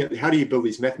so looking at how do you build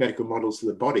these mathematical models of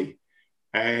the body,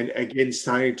 and again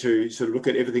starting to sort of look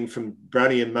at everything from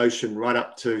Brownian motion right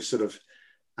up to sort of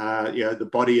the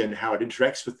body and how it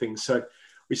interacts with things. So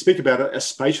we speak about a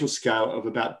spatial scale of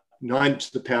about 10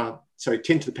 to the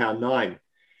power 9.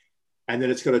 And then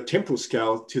it's got a temporal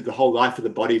scale to the whole life of the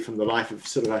body, from the life of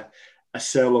sort of a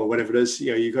cell or whatever it is.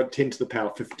 You've got 10 to the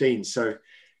power 15. So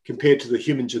compared to the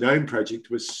Human Genome Project,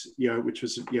 which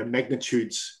was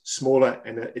magnitudes smaller,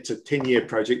 and it's a 10-year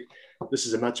project. This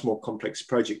is a much more complex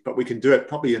project, but we can do it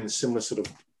probably in a similar sort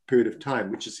of period of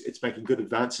time, it's making good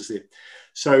advances there.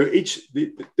 So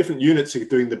the different units are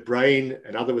doing the brain,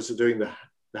 and others are doing the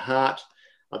heart,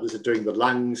 others are doing the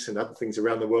lungs and other things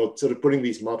around the world, sort of putting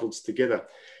these models together.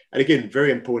 And again,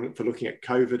 very important for looking at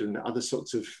COVID and other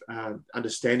sorts of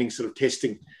understanding sort of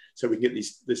testing, so we can get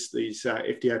these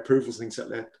FDA approvals, things like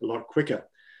that, a lot quicker.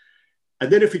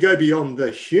 And then if we go beyond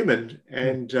the human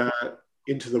and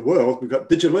into the world, we've got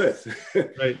Digital Earth.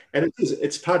 Right. And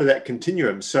it's part of that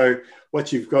continuum. So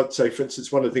what you've got, say, for instance,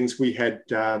 one of the things we had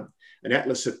an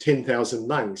atlas of 10,000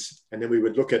 lungs, and then we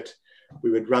would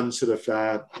run sort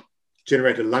of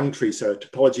generate a lung tree, so a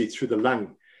topology through the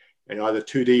lung, and either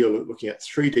 2D or looking at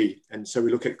 3D. And so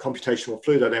we look at computational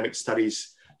fluid dynamics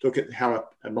studies, look at how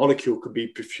a molecule could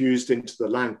be perfused into the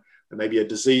lung, and maybe a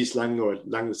diseased lung or a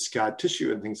lung with scarred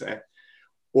tissue and things like that.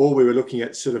 Or we were looking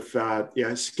at sort of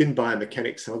skin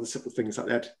biomechanics and other sort of things like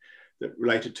that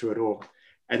related to it all.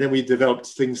 And then we developed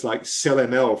things like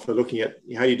CellML for looking at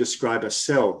how you describe a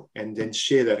cell and then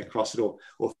share that across it all,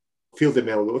 or field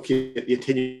ML, looking at the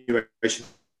attenuation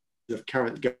of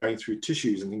current going through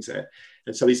tissues and things like that.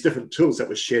 And so these different tools that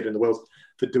were shared in the world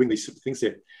for doing these sort of things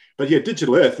there. But yeah,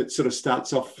 Digital Earth, it sort of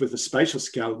starts off with a spatial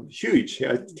scale, huge,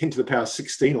 10 to the power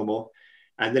 16 or more.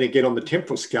 And then again, on the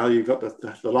temporal scale, you've got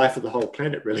the life of the whole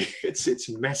planet, really. It's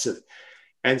massive.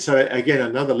 And so again,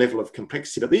 another level of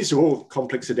complexity. But these are all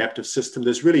complex adaptive systems.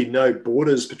 There's really no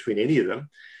borders between any of them,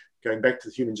 going back to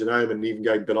the human genome and even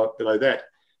going below that.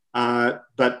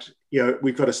 But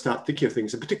we've got to start thinking of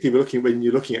things. And particularly when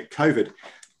you're looking at COVID,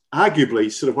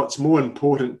 arguably sort of what's more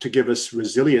important to give us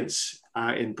resilience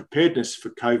in preparedness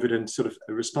for COVID and sort of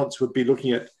a response would be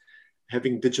looking at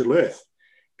having Digital Earth,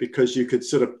 because you could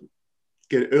sort of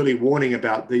get early warning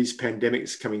about these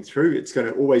pandemics coming through. It's going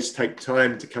to always take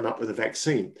time to come up with a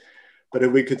vaccine. But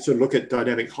if we could sort of look at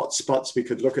dynamic hotspots, we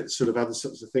could look at sort of other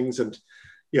sorts of things. And,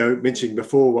 mentioning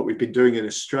before, what we've been doing in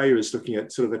Australia is looking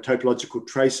at sort of a topological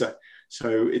tracer.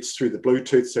 So it's through the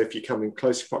Bluetooth. So if you come in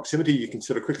close proximity, you can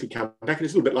sort of quickly come back. And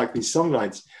it's a little bit like these song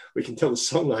lines. We can tell the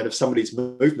song line of somebody's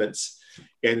movements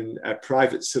in a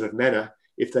private sort of manner.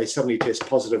 If they suddenly test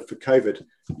positive for COVID,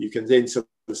 you can then sort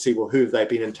of see, well, who have they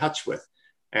been in touch with?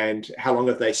 And how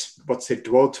long what's their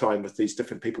dwell time with these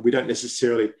different people? We don't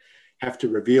necessarily have to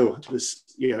reveal this,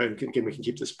 and again, we can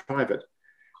keep this private.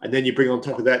 And then you bring on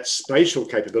top of that spatial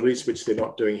capabilities, which they're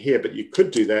not doing here, but you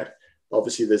could do that.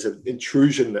 Obviously, there's an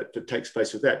intrusion that takes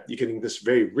place with that. You're getting this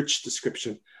very rich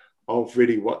description of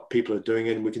really what people are doing,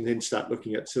 and we can then start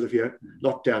looking at sort of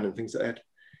lockdown and things like that.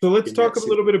 So let's talk a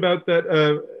little bit about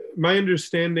that. My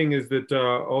understanding is that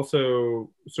also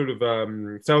sort of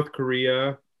South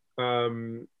Korea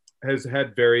has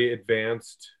had very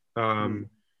advanced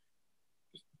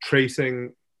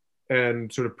tracing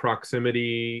and sort of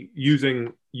proximity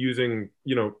using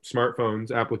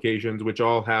smartphones, applications, which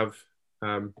all have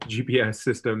GPS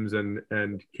systems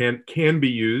and can be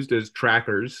used as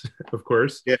trackers, of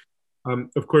course. Yeah.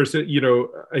 Of course,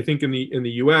 I think in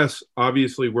the U.S.,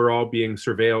 obviously we're all being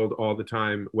surveilled all the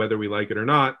time, whether we like it or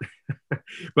not.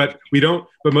 But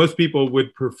most people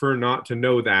would prefer not to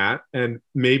know that, and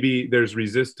maybe there's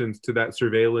resistance to that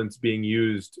surveillance being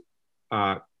used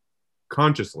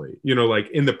consciously. Like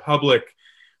in the public,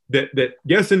 that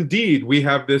yes, indeed, we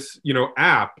have this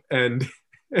app, and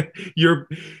if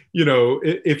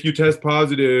you test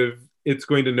positive, it's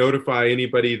going to notify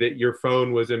anybody that your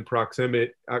phone was in proximity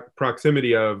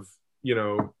of,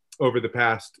 over the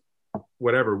past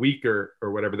whatever week or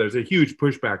whatever. There's a huge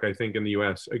pushback, I think, in the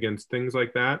US against things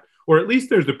like that, or at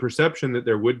least there's the perception that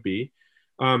there would be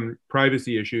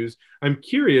privacy issues. I'm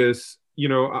curious,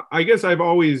 I guess I've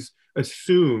always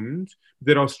assumed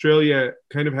that Australia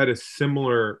kind of had a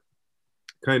similar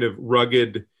kind of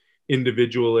rugged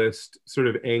individualist sort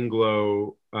of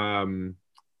Anglo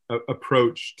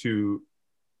approach to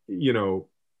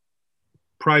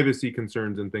privacy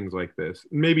concerns and things like this.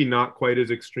 Maybe not quite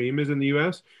as extreme as in the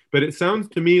US, but it sounds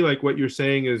to me like what you're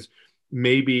saying is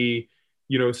maybe,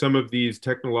 some of these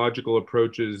technological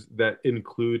approaches that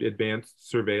include advanced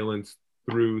surveillance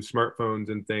through smartphones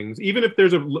and things, even if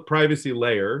there's a privacy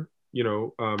layer,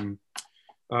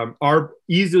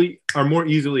 are more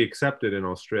easily accepted in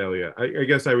Australia. I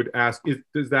guess I would ask,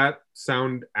 does that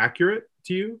sound accurate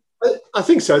to you? I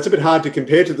think so. It's a bit hard to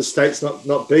compare to the States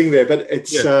not being there, but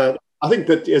it's. Yeah. I think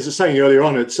that, as I was saying earlier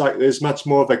on, it's like there's much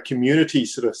more of a community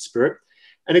sort of spirit.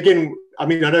 And again, I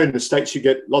mean, I know in the States you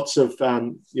get lots of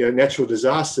natural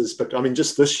disasters, but I mean,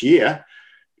 just this year,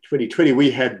 2020, we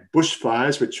had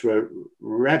bushfires, which were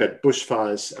rabid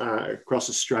bushfires across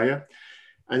Australia.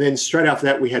 And then straight after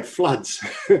that, we had floods.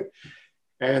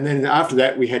 And then after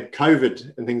that, we had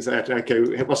COVID and things like that.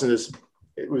 Okay, it wasn't as,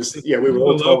 it was, we were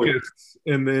all told. Locusts,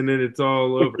 and then it's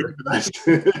all over.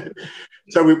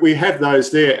 So we have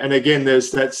those there. And again,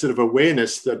 there's that sort of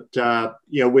awareness that,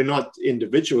 we're not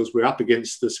individuals. We're up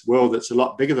against this world that's a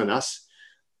lot bigger than us.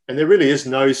 And there really is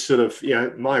no sort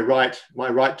of, my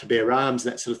right to bear arms,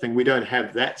 that sort of thing. We don't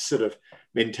have that sort of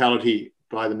mentality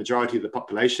by the majority of the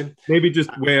population. Maybe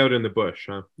just way out in the bush,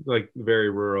 huh? Like very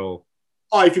rural.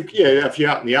 Oh, if you're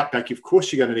out in the outback, of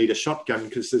course you're going to need a shotgun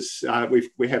because there's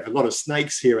we have a lot of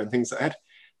snakes here and things like that,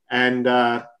 and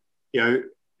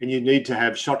and you need to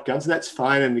have shotguns, and that's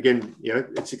fine. And again,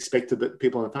 it's expected that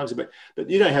people on the farms, but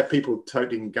you don't have people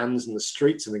toting guns in the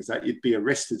streets and things like that. You'd be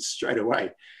arrested straight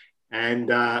away. And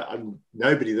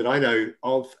nobody that I know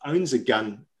of owns a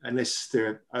gun unless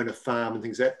they own a farm and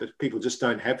things like that. But people just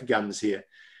don't have guns here.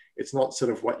 It's not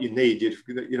sort of what you need.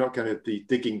 You're not going to be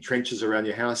digging trenches around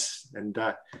your house and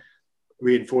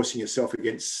reinforcing yourself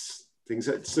against things.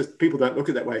 It's just, people don't look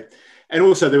at it that way. And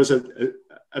also there was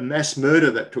a mass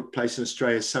murder that took place in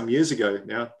Australia some years ago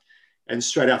now. And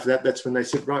straight after that, that's when they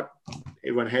said, right,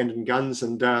 everyone handed in guns,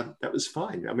 and that was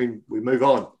fine. I mean, we move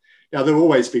on. Now, there'll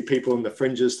always be people on the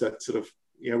fringes that sort of,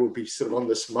 will be sort of on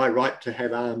this, my right to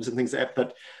have arms and things like that,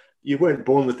 but you weren't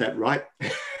born with that right.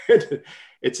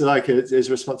 It's like there's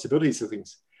responsibilities of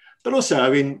things. But also, I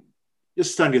mean,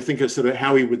 just starting to think of sort of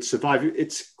how we would survive.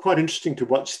 It's quite interesting to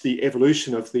watch the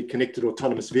evolution of the connected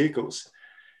autonomous vehicles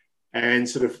and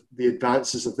sort of the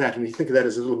advances of that. And you think of that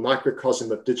as a little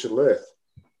microcosm of digital Earth.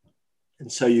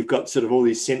 And so you've got sort of all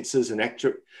these sensors and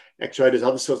actuators,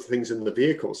 other sorts of things in the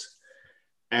vehicles.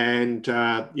 And,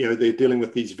 they're dealing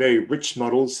with these very rich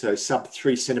models, so sub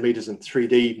 3 centimeters and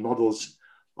 3D models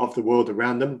of the world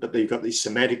around them. But then you've got these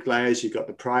semantic layers, you've got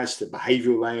the price, the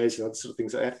behavioral layers, and other sort of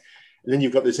things like that. And then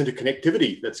you've got this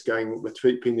interconnectivity that's going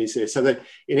between these areas. So that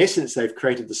in essence, they've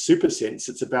created the super sense.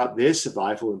 It's about their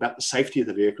survival and about the safety of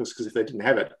the vehicles, because if they didn't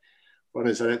have it, one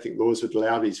is I don't think laws would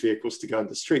allow these vehicles to go into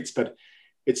the streets. But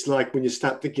it's like when you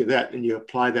start thinking of that and you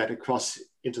apply that across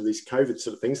into these COVID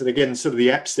sort of things. And again, sort of the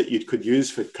apps that you could use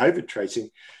for COVID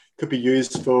tracing could be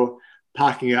used for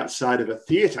parking outside of a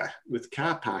theatre with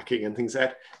car parking and things like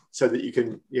that, so that you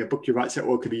can book your rights out,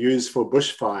 or it could be used for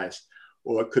bushfires,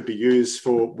 or it could be used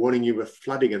for warning you of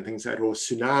flooding and things like that, or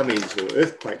tsunamis or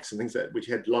earthquakes and things like that, which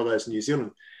had a lot of those in New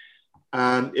Zealand.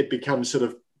 It becomes sort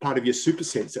of part of your super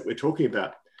sense that we're talking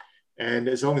about. And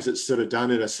as long as it's sort of done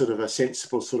in a sort of a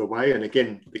sensible sort of way, and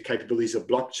again, the capabilities of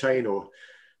blockchain or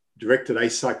directed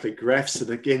acyclic graphs, and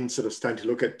again, sort of starting to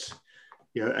look at,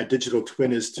 a digital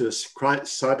twin is to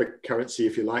cyber currency,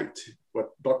 if you like,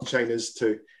 what blockchain is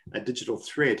to a digital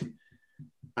thread.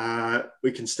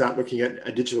 We can start looking at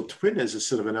a digital twin as a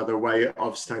sort of another way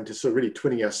of starting to sort of really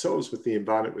twinning ourselves with the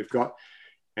environment we've got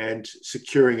and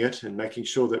securing it and making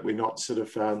sure that we're not sort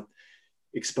of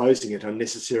exposing it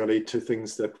unnecessarily to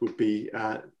things that would be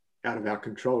out of our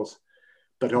controls.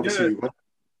 But obviously,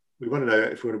 we want to know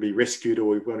if we want to be rescued, or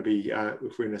we want to be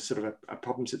if we're in a sort of a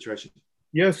problem situation.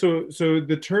 Yeah. So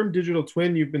the term digital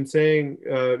twin, you've been saying,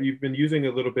 you've been using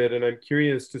a little bit, and I'm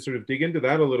curious to sort of dig into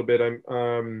that a little bit.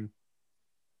 Are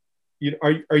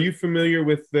you familiar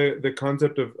with the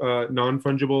concept of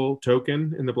non-fungible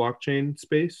token in the blockchain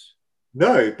space?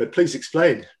 No, but please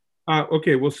explain.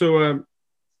 Okay. Well, so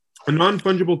a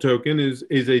non-fungible token is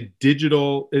a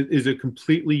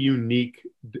completely unique,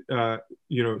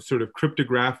 sort of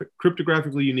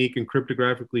cryptographically unique and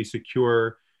cryptographically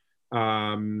secure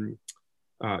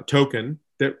token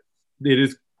that it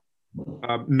is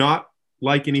not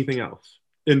like anything else.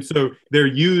 And so they're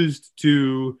used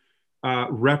to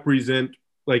represent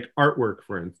like artwork,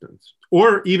 for instance,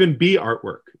 or even be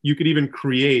artwork. You could even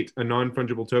create a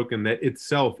non-fungible token that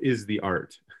itself is the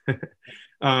art.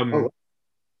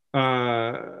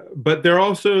 But they're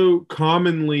also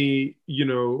commonly,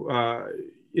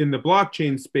 in the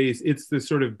blockchain space, it's the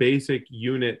sort of basic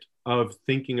unit of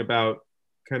thinking about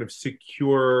kind of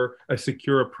a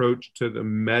secure approach to the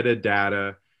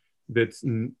metadata that's,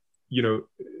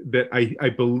 that I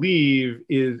believe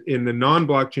is in the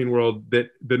non-blockchain world,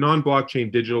 that the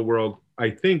non-blockchain digital world, I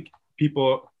think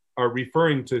people are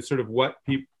referring to sort of what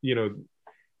people,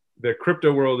 the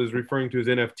crypto world is referring to as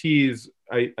NFTs.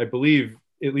 I believe,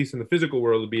 at least in the physical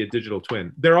world, would be a digital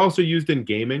twin. They're also used in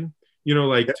gaming,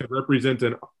 to represent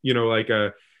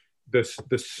the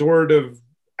sword of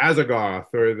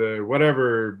Azagoth or the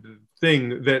whatever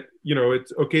thing that,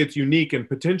 it's unique and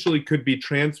potentially could be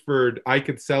transferred. I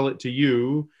could sell it to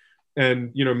you,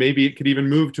 and, maybe it could even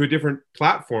move to a different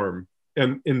platform.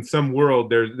 And in some world,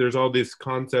 there's all these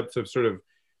concepts of sort of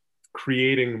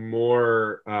creating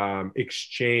more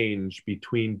exchange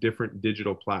between different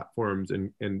digital platforms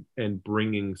and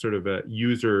bringing sort of a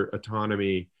user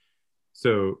autonomy.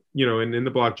 So, and in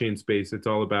the blockchain space, it's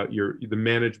all about the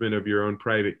management of your own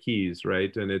private keys,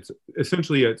 right? And it's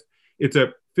essentially it's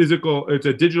a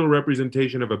digital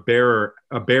representation of a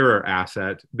bearer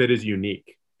asset that is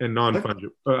unique and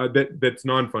non-fungible, that's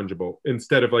non-fungible,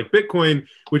 instead of like Bitcoin,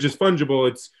 which is fungible.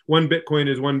 It's one Bitcoin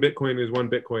is one Bitcoin is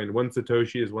one Bitcoin. One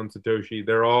Satoshi is one Satoshi.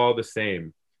 They're all the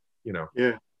same,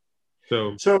 Yeah.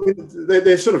 So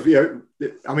they're sort of,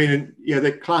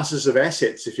 they're classes of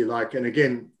assets, if you like. And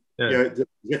again,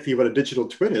 exactly what a digital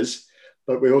twin is,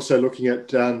 but we're also looking at,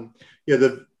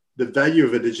 the value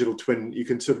of a digital twin. You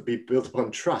can sort of be built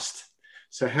upon trust.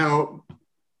 So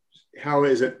how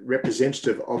is it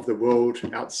representative of the world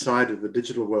outside of the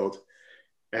digital world?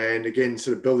 And again,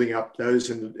 sort of building up those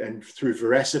and through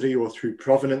veracity or through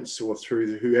provenance or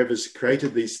through whoever's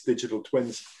created these digital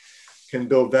twins can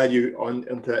build value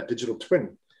into that digital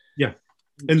twin. Yeah.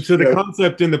 And so the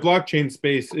concept in the blockchain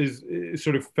space is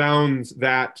sort of founds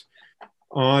that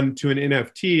onto an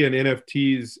NFT, and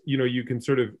NFTs, you can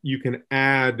sort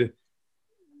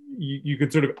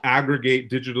of aggregate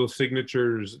digital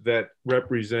signatures that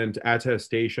represent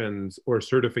attestations or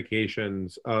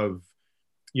certifications of,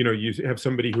 you have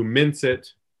somebody who mints it,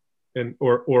 and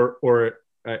or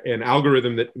an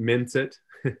algorithm that mints it,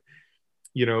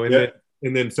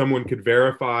 and then someone could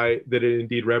verify that it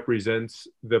indeed represents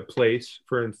the place,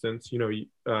 for instance.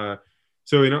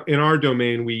 So in our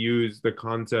domain, we use the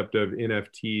concept of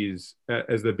NFTs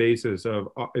as the basis of,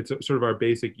 it's sort of our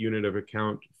basic unit of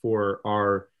account for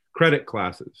our credit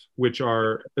classes, which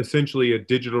are essentially a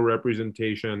digital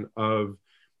representation of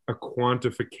a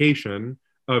quantification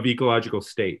of ecological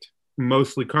state,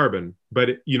 mostly carbon, but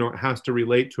it has to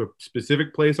relate to a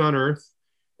specific place on Earth.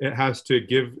 It has to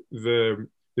give the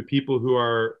people who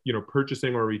are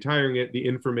purchasing or retiring it the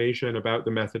information about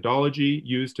the methodology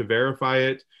used to verify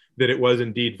it, that it was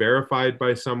indeed verified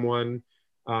by someone,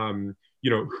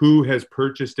 who has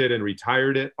purchased it and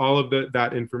retired it. All of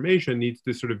that information needs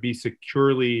to sort of be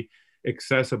securely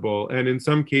accessible, and in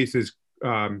some cases,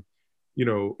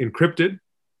 encrypted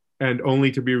and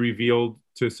only to be revealed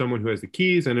to someone who has the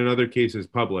keys, and in other cases,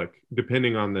 public,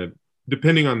 depending on the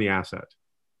asset.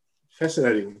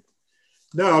 Fascinating.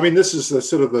 No, I mean, this is the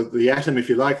sort of the atom, if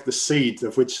you like, the seed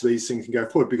of which these things can go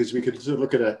forward, because we could sort of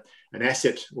look at an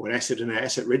asset or an asset in an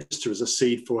asset register as a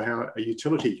seed for how a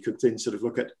utility could then sort of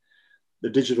look at the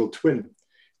digital twin.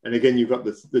 And again, you've got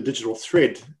the digital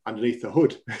thread underneath the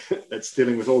hood that's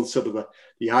dealing with all sort of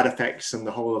the artifacts and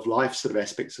the whole of life sort of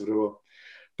aspects of it all.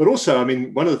 But also, I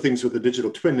mean, one of the things with the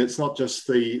digital twin, it's not just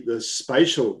the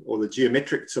spatial or the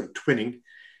geometric sort of twinning.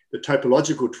 The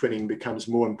topological twinning becomes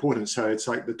more important. So it's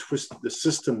like the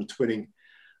system twinning,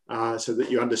 so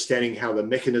that you're understanding how the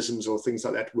mechanisms or things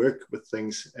like that work with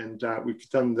things. And we've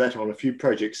done that on a few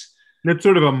projects. That's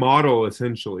sort of a model,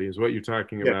 essentially, is what you're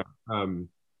talking about,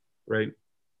 right?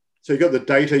 So you've got the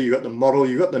data, you've got the model,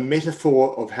 you've got the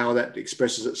metaphor of how that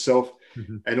expresses itself,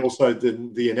 and also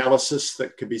the analysis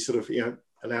that could be sort of,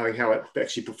 allowing how it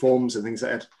actually performs and things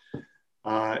like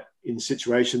that in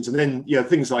situations. And then,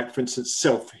 things like, for instance,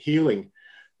 self-healing,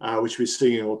 which we're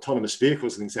seeing in autonomous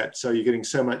vehicles and things like that. So you're getting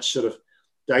so much sort of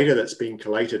data that's being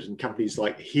collated in companies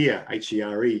like HERE,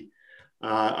 H-E-R-E,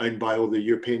 owned by all the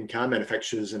European car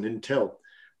manufacturers and Intel.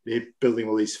 They're building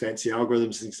all these fancy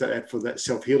algorithms and things like that for that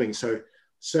self-healing. So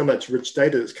much rich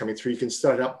data that's coming through. You can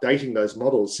start updating those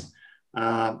models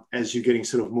as you're getting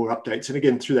sort of more updates. And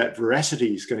again, through that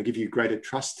veracity is going to give you greater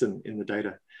trust in the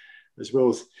data, as well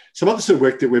as some other sort of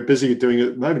work that we're busy doing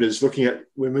at the moment is looking at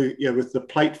with the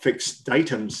plate fixed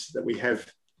datums that we have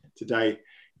today.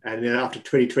 And then after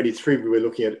 2023, we were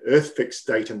looking at earth fixed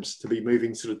datums to be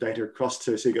moving sort of data across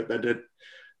to, so you got that,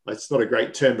 it's not a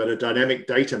great term, but a dynamic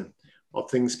datum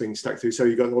of things being stuck through. So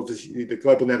you've got obviously the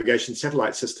global navigation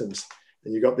satellite systems,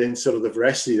 and you've got then sort of the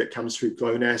veracity that comes through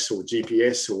GLONASS or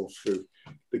GPS or through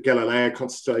the Galileo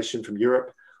constellation from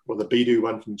Europe, or the Beidou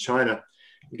one from China.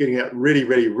 You're getting that really,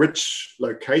 really rich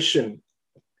location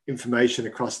information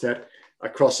across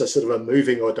a sort of a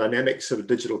moving or dynamic sort of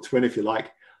digital twin, if you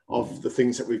like, of the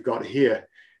things that we've got here.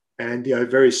 And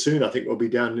very soon, I think we'll be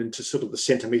down into sort of the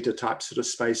centimeter type sort of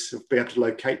space of being able to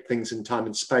locate things in time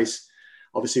and space.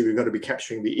 Obviously, we've got to be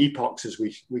capturing the epochs as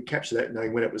we capture that,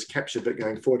 knowing when it was captured, but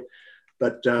going forward.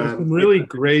 But there's some really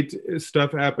great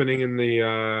stuff happening in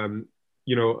the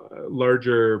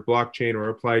larger blockchain or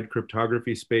applied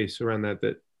cryptography space around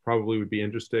that probably would be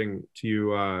interesting to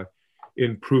you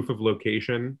in proof of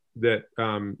location. That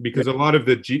because a lot of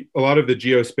the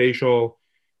geospatial,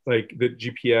 like the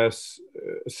GPS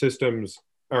systems,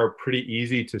 are pretty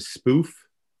easy to spoof,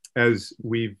 as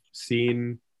we've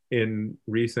seen in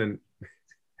recent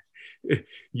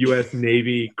U.S.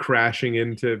 Navy crashing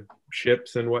into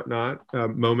ships and whatnot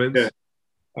moments.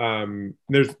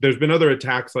 There's been other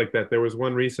attacks like that. There was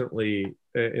one recently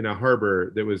in a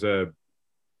harbor that was a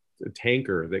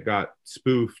tanker that got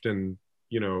spoofed and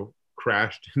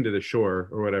crashed into the shore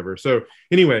or whatever. So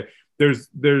anyway, there's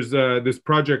this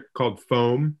project called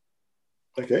Foam,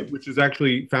 which is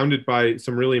actually founded by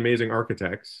some really amazing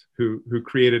architects who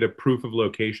created a proof of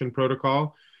location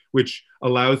protocol, which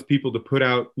allows people to put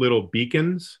out little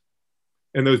beacons,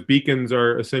 and those beacons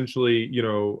are essentially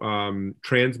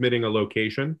transmitting a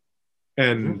location,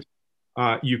 and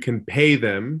you can pay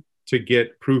them to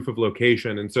get proof of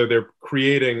location. And so they're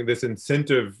creating this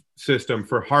incentive system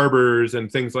for harbors and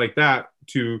things like that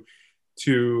to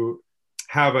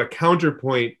have a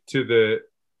counterpoint to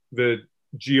the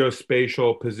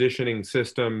geospatial positioning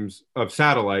systems of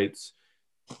satellites,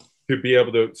 to be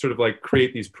able to sort of like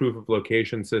create these proof of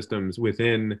location systems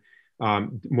within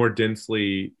more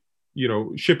densely,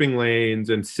 shipping lanes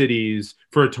and cities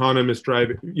for autonomous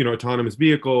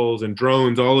vehicles and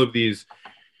drones. All of these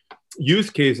use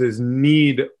cases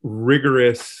need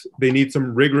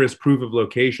some rigorous proof of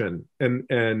location.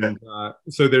 And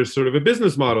so there's sort of a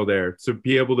business model there to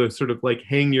be able to sort of like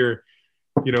hang your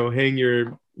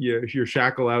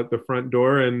shackle out the front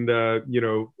door and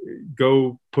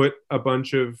go put a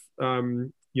bunch of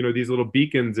these little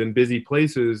beacons in busy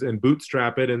places and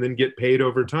bootstrap it, and then get paid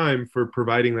over time for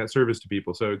providing that service to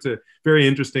people. So it's a very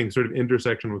interesting sort of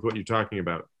intersection with what you're talking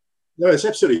about. No, it's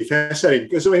absolutely fascinating,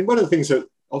 because I mean, one of the things that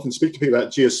I often speak to people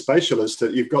about geospatial is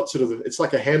that you've got sort of, it's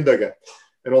like a hamburger,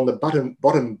 and on the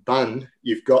bottom bun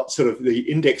you've got sort of the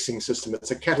indexing system.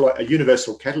 It's a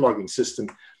universal cataloging system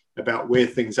about where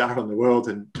things are in the world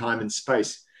and time and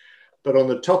space. But on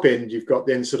the top end, you've got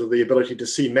then sort of the ability to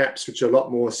see maps, which are a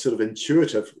lot more sort of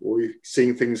intuitive, or you're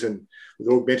seeing things with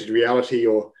augmented reality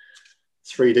or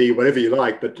 3D, whatever you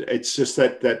like. But it's just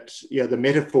that the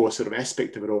metaphor sort of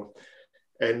aspect of it all.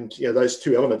 And those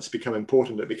two elements become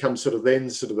important. It becomes sort of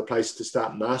the place to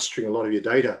start mastering a lot of your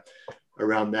data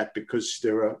around that, because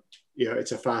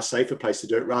it's a far safer place to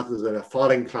do it, rather than a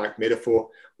filing clerk metaphor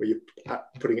where you're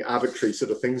putting arbitrary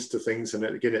sort of things to things. And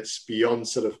again, it's beyond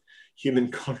sort of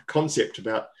human concept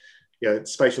about,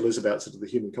 spatial is about sort of the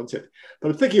human concept.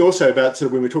 But I'm thinking also about sort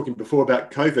of when we were talking before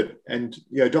about COVID, and,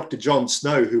 Dr. John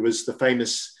Snow, who was the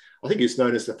famous, I think he's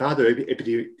known as the father of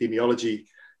epidemiology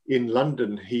in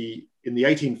London. In the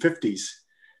 1850s,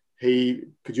 he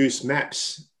produced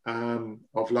maps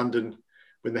of London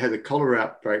when they had the cholera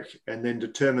outbreak, and then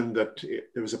determined that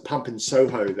there was a pump in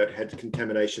Soho that had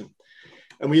contamination.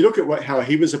 And when you look at how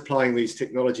he was applying these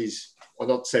technologies, I'll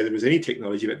not say there was any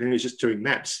technology, but then he was just doing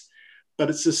maps.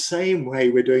 But it's the same way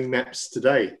we're doing maps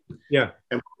today. Yeah.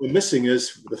 And what we're missing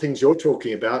is the things you're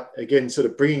talking about, again, sort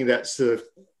of bringing that sort of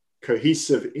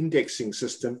cohesive indexing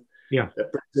system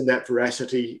that brings in that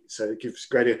veracity, so it gives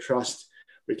greater trust.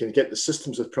 We can get the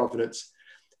systems of provenance.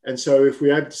 And so if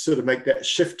we're able to sort of make that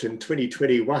shift in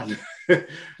 2021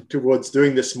 towards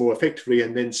doing this more effectively,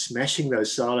 and then smashing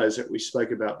those silos that we spoke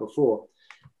about before,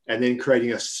 and then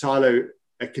creating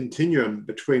a continuum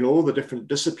between all the different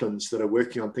disciplines that are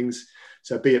working on things.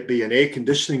 So be an air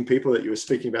conditioning people that you were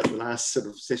speaking about in the last sort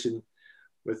of session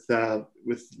with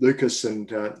Lucas and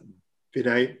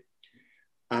Vinay,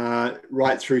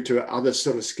 right through to other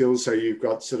sort of skills. So you've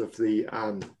got sort of the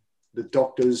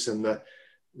doctors and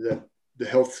the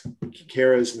health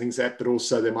carers and things like that, but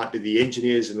also there might be the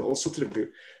engineers and all sorts of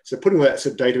people. So putting all that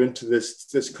sort of data into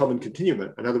this common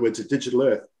continuum, in other words, a digital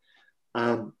earth,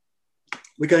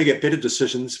 we're going to get better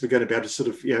decisions. We're going to be able to sort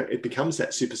of, it becomes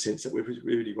that super sense that we're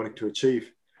really wanting to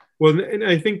achieve. Well, and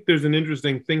I think there's an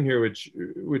interesting thing here,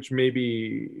 which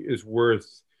maybe is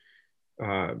worth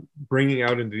bringing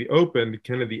out into the open,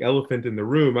 kind of the elephant in the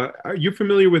room. Are you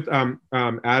familiar with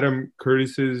Adam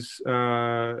Curtis's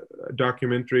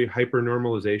documentary,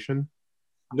 Hypernormalization?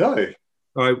 No.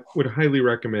 I would highly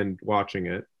recommend watching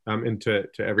it. And to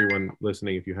everyone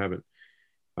listening, if you haven't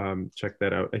checked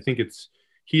that out, I think it's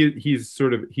he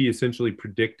essentially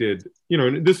predicted,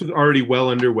 and this was already well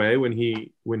underway when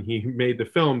he made the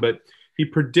film, but he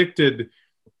predicted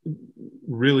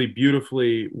really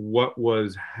beautifully what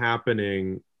was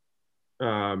happening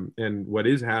and what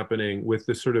is happening with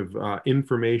this sort of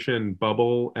information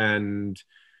bubble, and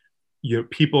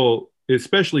people,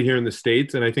 especially here in the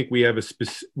States, and I think we have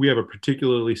a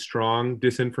particularly strong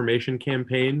disinformation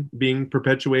campaign being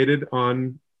perpetuated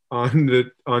on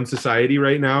society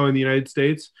right now in the United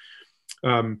States.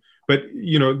 But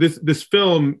this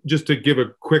film, just to give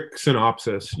a quick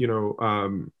synopsis,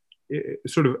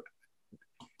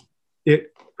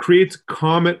 it creates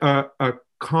a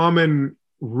common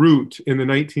root in the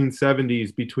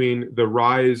 1970s between the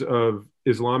rise of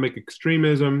Islamic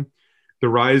extremism, the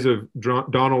rise of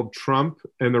Donald Trump,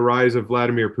 and the rise of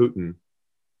Vladimir Putin.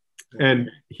 And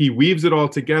he weaves it all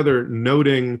together,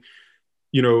 noting,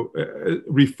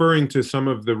 referring to some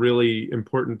of the really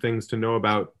important things to know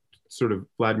about sort of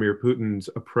Vladimir Putin's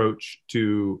approach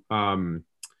to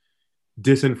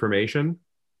disinformation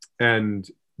and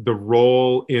the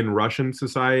role in Russian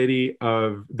society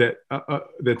of that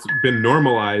that's been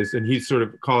normalized, and he's sort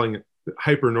of calling it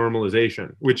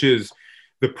hyper-normalization, which is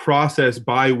the process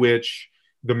by which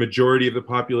the majority of the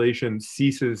population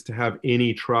ceases to have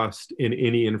any trust in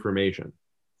any information.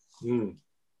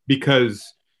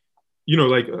 Because,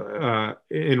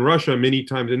 in Russia, many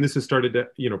times, and this has started to,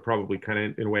 probably kind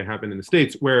of in a way happen in the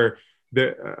States, where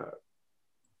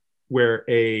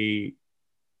a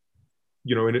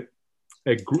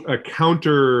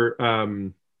counter,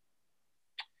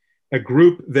 a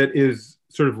group that is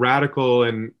sort of radical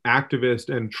and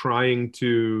activist and trying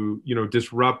to,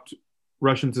 disrupt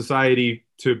Russian society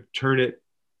to turn it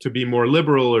to be more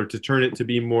liberal or to turn it to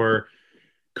be more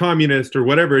communist or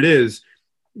whatever it is,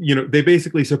 they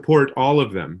basically support all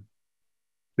of them.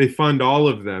 They fund all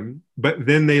of them, but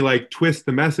then they twist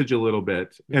the message a little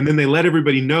bit. And then they let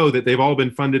everybody know that they've all been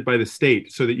funded by the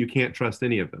state so that you can't trust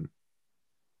any of them.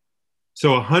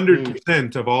 So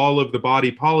 100% of all of the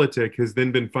body politic has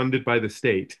then been funded by the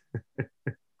state.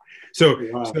 So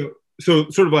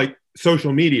sort of like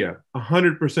social media,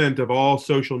 100% of all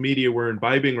social media we're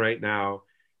imbibing right now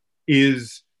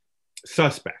is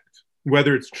suspect.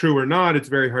 Whether it's true or not, it's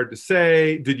very hard to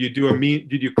say. Did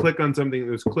you click on something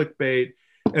that was clickbait?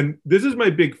 And this is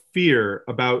my big fear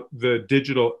about the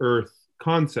digital earth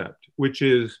concept, which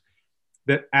is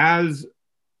that as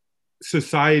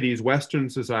societies, Western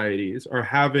societies, are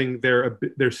having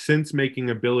their sense-making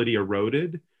ability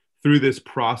eroded through this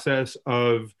process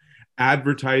of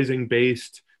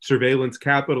advertising-based surveillance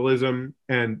capitalism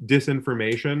and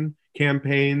disinformation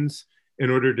campaigns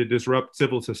in order to disrupt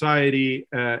civil society,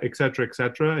 et cetera, et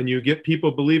cetera. And you get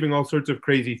people believing all sorts of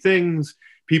crazy things.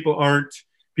 People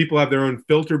have their own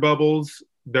filter bubbles.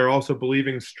 They're also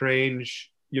believing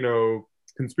strange,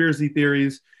 conspiracy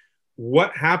theories.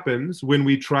 What happens when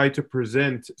we try to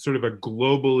present sort of a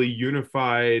globally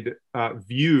unified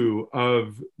view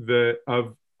of the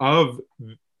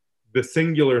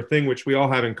singular thing which we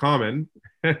all have in common,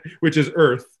 which is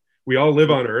Earth? We all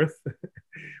live on Earth.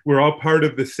 We're all part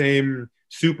of the same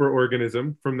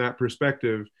superorganism from that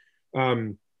perspective.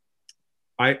 I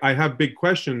have big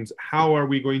questions. How are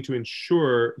we going to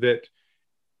ensure that,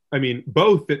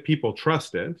 both that people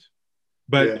trust it,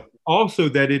 but also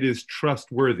that it is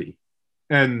trustworthy?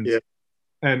 And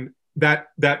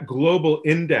that global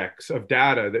index of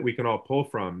data that we can all pull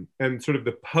from, and sort of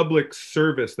the public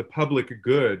service, the public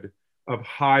good of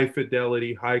high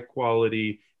fidelity, high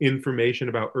quality information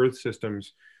about Earth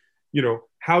systems,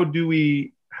 how do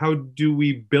we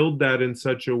build that in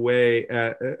such a way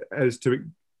as to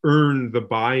earn the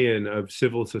buy-in of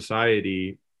civil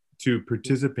society to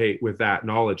participate with that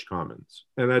knowledge commons?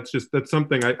 And that's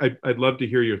something I'd love to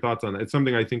hear your thoughts on that. It's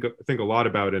something I think a lot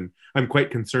about, and I'm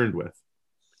quite concerned with.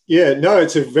 Yeah, no,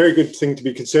 it's a very good thing to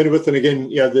be concerned with. And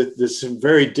again, there's some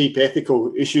very deep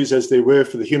ethical issues, as there were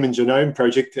for the Human Genome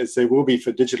Project, as there will be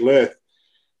for Digital Earth.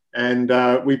 And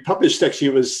we published, actually,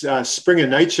 it was Springer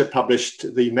Nature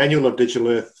published the Manual of Digital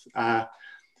Earth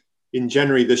in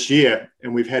January this year.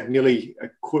 And we've had nearly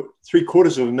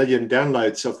 750,000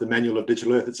 downloads of the Manual of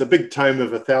Digital Earth. It's a big tome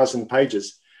of 1,000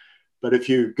 pages. But if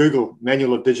you Google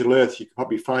Manual of Digital Earth, you can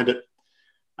probably find it.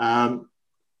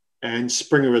 And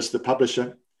Springer is the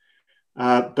publisher.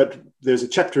 But there's a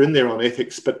chapter in there on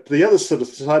ethics. But the other sort of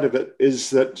side of it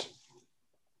is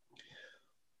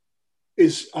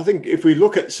I think if we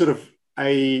look at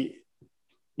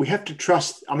we have to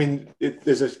trust,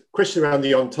 there's a question around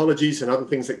the ontologies and other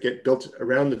things that get built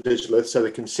around the digital earth, so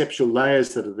the conceptual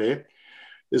layers that are there.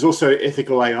 There's also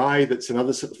ethical AI. That's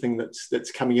another sort of thing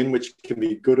that's coming in, which can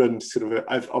be good and sort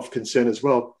of concern as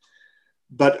well.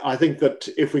 But I think that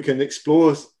if we can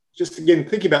explore, just again,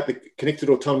 thinking about the connected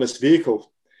autonomous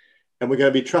vehicle, and we're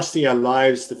going to be trusting our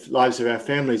lives, the lives of our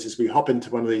families, as we hop into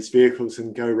one of these vehicles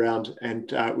and go around,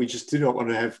 and we just do not want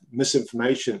to have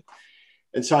misinformation.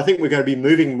 And so I think we're going to be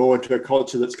moving more into a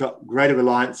culture that's got greater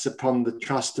reliance upon the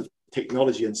trust of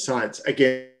technology and science.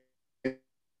 Again,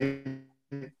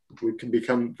 we can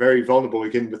become very vulnerable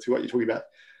again with what you're talking about,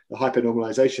 the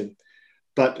hypernormalization.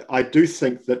 But I do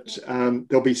think that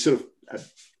there'll be sort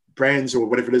of brands or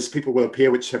whatever it is, people will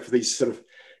appear which have these sort of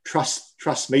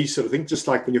trust me sort of thing, just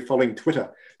like when you're following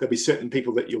Twitter, there'll be certain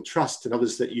people that you'll trust and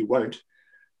others that you won't.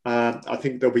 I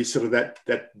think there'll be sort of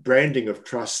that branding of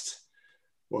trust.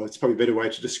 Well, it's probably a better way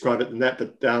to describe it than that,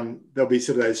 but there'll be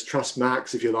sort of those trust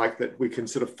marks, if you like, that we can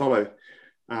sort of follow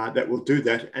that will do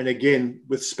that. And again,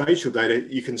 with spatial data,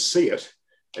 you can see it.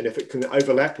 And if it can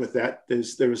overlap with that,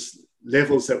 there's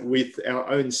levels that with our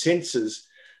own senses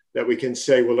that we can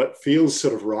say, well, it feels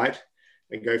sort of right,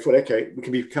 and go for it. Okay, we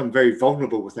can become very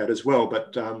vulnerable with that as well.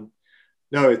 But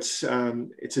no, it's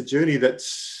a journey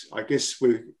that's, I guess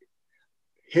we're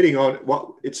heading on.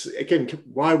 What it's, again,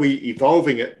 why we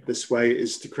evolving it this way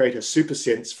is to create a super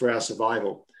sense for our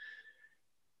survival.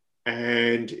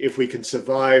 And if we can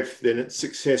survive, then it's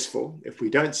successful. If we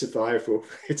don't survive, well,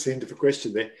 it's the end of a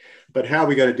question there. But how are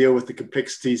we going to deal with the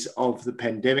complexities of the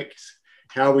pandemics?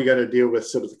 How are we going to deal with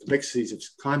sort of the complexities of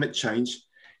climate change?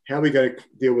 How are we going to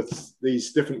deal with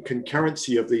these different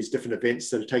concurrency of these different events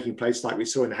that are taking place? Like we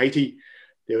saw in Haiti,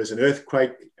 there was an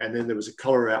earthquake and then there was a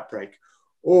cholera outbreak.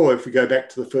 Or if we go back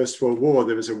to the First World War,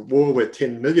 there was a war where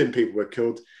 10 million people were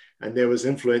killed, and there was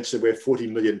influenza where 40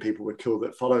 million people were killed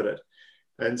that followed it.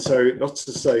 And so, not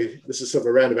to say this is sort of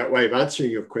a roundabout way of answering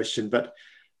your question, but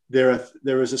there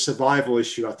is a survival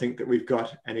issue, I think, that we've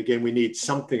got. And again, we need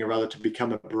something or other to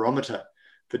become a barometer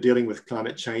for dealing with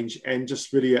climate change and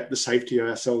just really at the safety of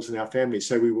ourselves and our families.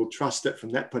 So we will trust it from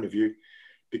that point of view,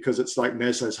 because it's like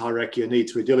Maslow's hierarchy of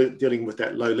needs. We're dealing with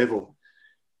that low level.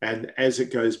 And as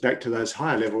it goes back to those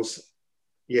higher levels,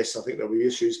 yes, I think there'll be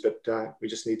issues, but we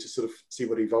just need to sort of see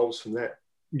what evolves from that.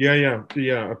 Yeah.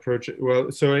 Approach it.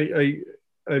 Well, so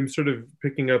I'm sort of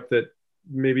picking up that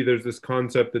maybe there's this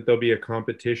concept that there'll be a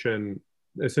competition.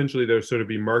 Essentially, there'll sort of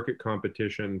be market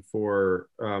competition for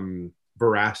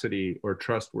veracity or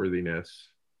trustworthiness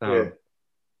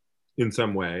in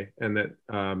some way. And that,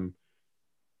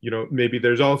 maybe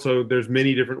there's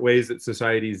many different ways that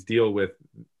societies deal with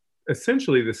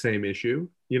essentially the same issue,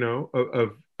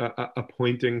 of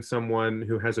appointing someone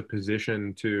who has a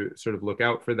position to sort of look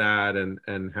out for that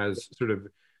and has sort of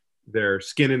their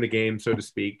skin in the game, so to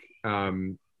speak,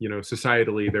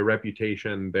 societally, their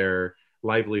reputation, their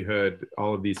livelihood,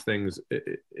 all of these things.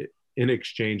 In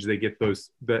exchange, they get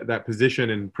that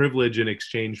position and privilege in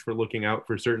exchange for looking out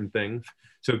for certain things.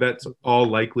 So that's all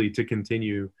likely to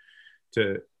continue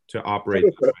to operate.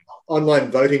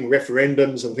 Online voting,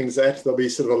 referendums and things like that, there'll be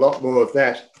sort of a lot more of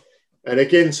that. And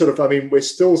again, we're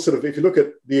still sort of, if you look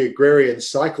at the agrarian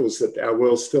cycles that our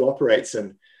world still operates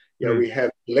in, we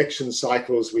have election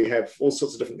cycles, we have all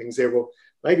sorts of different things there. Well,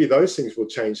 maybe those things will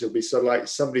change. It'll be sort of like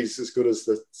somebody's as good as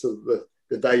the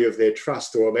value of their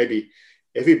trust, or maybe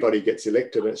everybody gets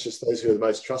elected. And it's just those who are the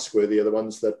most trustworthy are the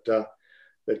ones that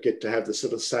get to have the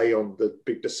sort of say on the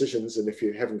big decisions. And if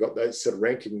you haven't got those sort of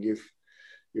ranking, you're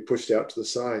pushed out to the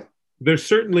side. There's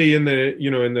certainly in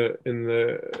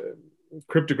the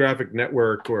cryptographic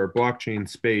network or blockchain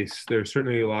space, there's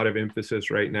certainly a lot of emphasis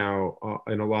right now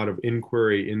and a lot of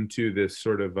inquiry into this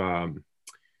sort of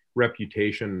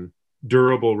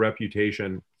durable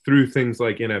reputation through things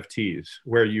like NFTs,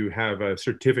 where you have a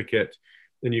certificate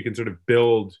and you can sort of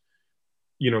build,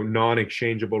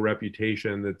 non-exchangeable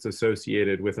reputation that's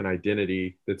associated with an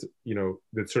identity that's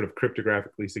sort of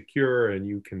cryptographically secure, and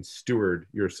you can steward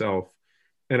yourself.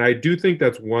 And I do think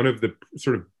that's one of the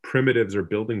sort of primitives or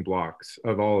building blocks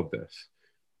of all of this.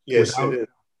 Yes,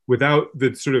 without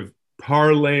the sort of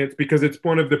parlance, because it's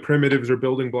one of the primitives or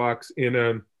building blocks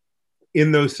in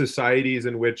those societies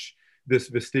in which this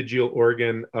vestigial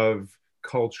organ of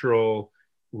cultural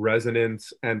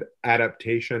resonance and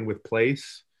adaptation with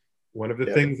place. One of the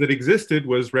things that existed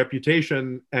was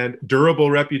reputation, and durable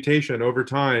reputation over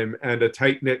time, and a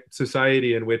tight-knit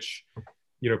society in which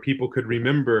people could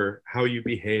remember how you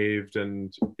behaved,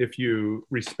 and if you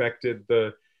respected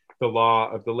the law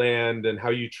of the land, and how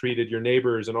you treated your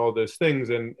neighbors, and all those things.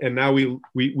 And now we've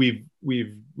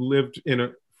lived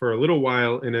for a little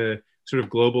while in a sort of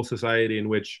global society in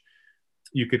which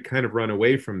you could kind of run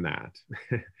away from that.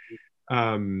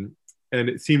 And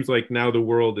it seems like now the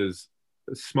world is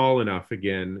small enough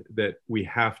again that we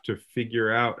have to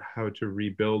figure out how to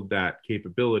rebuild that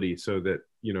capability so that,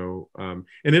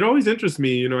 and it always interests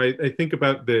me, I think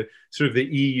about the sort of the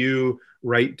EU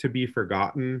right to be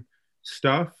forgotten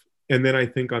stuff. And then I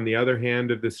think on the other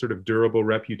hand of this sort of durable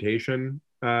reputation,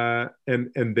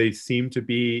 and they seem to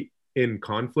be in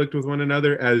conflict with one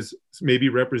another as maybe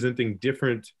representing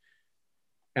different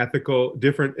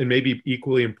and maybe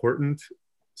equally important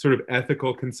sort of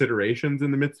ethical considerations in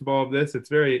the midst of all of this. It's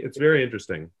very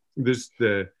interesting.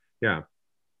 Yeah.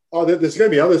 Oh, there's going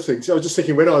to be other things. I was just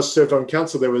thinking when I was served on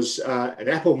council, there was an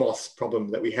apple moth problem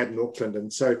that we had in Auckland.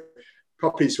 And so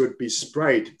properties would be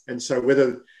sprayed. And so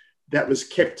whether that was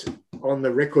kept on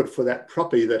the record for that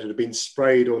property that had been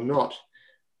sprayed or not,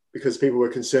 because people were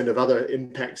concerned of other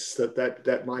impacts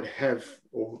that might have,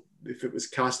 or if it was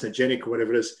carcinogenic or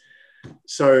whatever it is.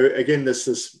 So again, there's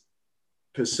this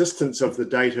persistence of the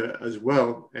data as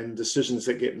well, and decisions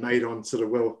that get made on sort of,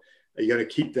 well, are you going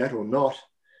to keep that or not?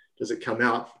 Does it come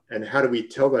out? And how do we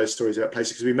tell those stories about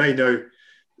places? Because we may know,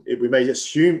 we may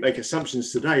make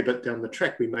assumptions today, but down the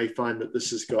track, we may find that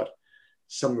this has got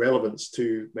some relevance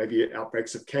to maybe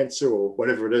outbreaks of cancer or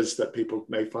whatever it is that people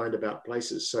may find about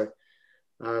places. So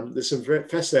there's some very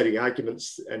fascinating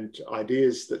arguments and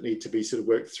ideas that need to be sort of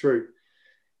worked through.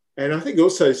 And I think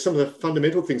also some of the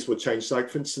fundamental things will change. Like,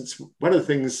 for instance, one of the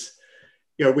things,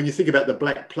 when you think about the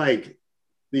Black Plague,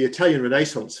 the Italian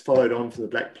Renaissance followed on from the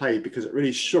Black Plague because it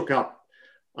really shook up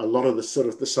a lot of the sort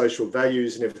of the social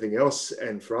values and everything else,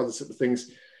 and for other sort of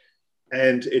things.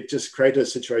 And it just created a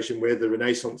situation where the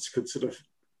Renaissance could sort of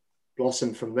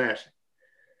blossom from that.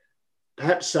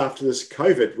 Perhaps after this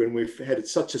COVID, when we've had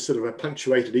such a sort of a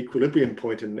punctuated equilibrium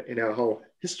point in our whole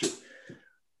history,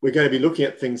 we're going to be looking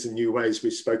at things in new ways. We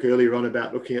spoke earlier on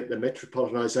about looking at the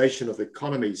metropolitanization of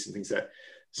economies and things like that.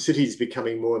 Cities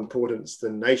becoming more important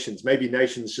than nations, maybe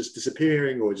nations just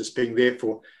disappearing or just being there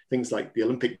for things like the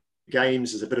Olympic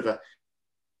Games as a bit of a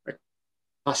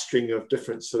clustering of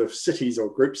different sort of cities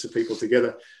or groups of people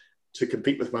together to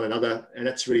compete with one another. And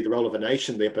that's really the role of a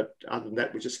nation there. But other than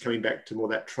that, we're just coming back to more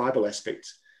that tribal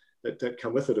aspects that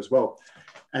come with it as well.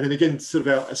 And then again, sort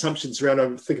of our assumptions around,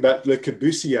 I think about Le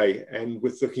Corbusier and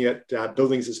with looking at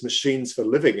buildings as machines for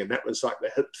living. And that was like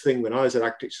the hip thing when I was at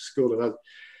architecture school. And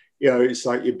it's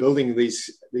like you're building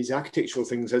these architectural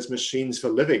things as machines for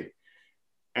living.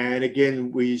 And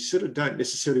again, we sort of don't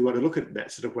necessarily want to look at it in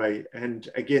that sort of way. And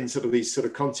again, sort of these sort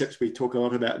of concepts we talk a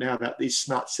lot about now about these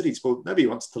smart cities. Well, nobody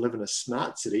wants to live in a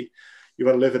smart city. You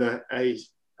want to live in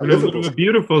a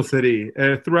beautiful city,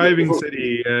 a thriving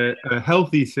city, a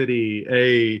healthy city,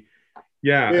 a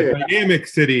dynamic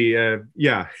city.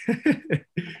 Yeah.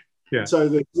 So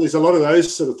there's a lot of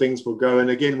those sort of things will go. And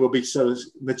again, we'll be sort of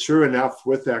mature enough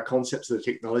with our concepts of the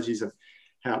technologies and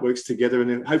how it works together. And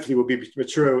then hopefully we'll be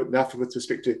mature enough with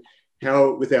respect to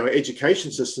how, with our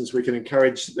education systems, we can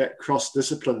encourage that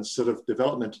cross-discipline sort of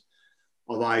development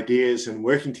of ideas and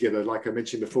working together, like I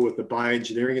mentioned before, with the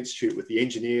Bioengineering Institute, with the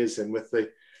engineers and with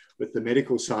the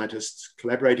medical scientists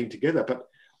collaborating together. But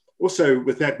also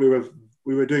with that,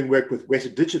 we were doing work with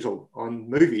Weta Digital on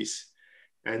movies.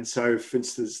 And so, for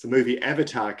instance, the movie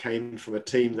Avatar came from a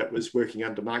team that was working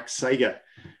under Mark Sager,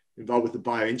 involved with the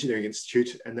Bioengineering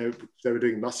Institute, and they were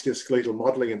doing musculoskeletal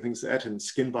modeling and things like that, and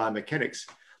skin biomechanics.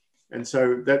 And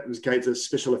so that gave the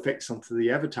special effects onto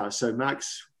the Avatar. So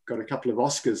Mark's got a couple of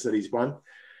Oscars that he's won,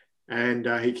 and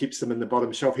he keeps them in the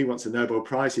bottom shelf. He wants a Nobel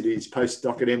Prize. He did his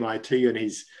postdoc at MIT, and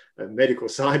he's a medical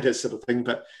scientist sort of thing,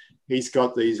 but he's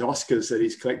got these Oscars that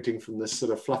he's collecting from this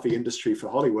sort of fluffy industry for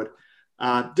Hollywood.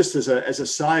 Just as a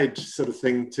side sort of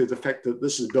thing to the fact that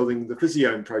this is building the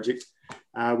Physiome project,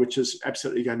 which is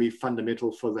absolutely going to be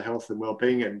fundamental for the health and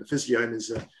well-being. And the Physiome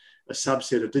is a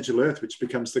subset of Digital Earth, which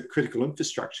becomes the critical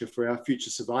infrastructure for our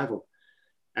future survival.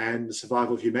 And the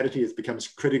survival of humanity becomes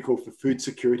critical for food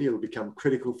security. It'll become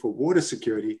critical for water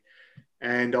security.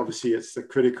 And obviously it's the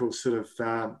critical sort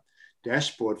of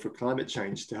dashboard for climate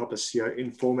change to help us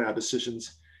inform our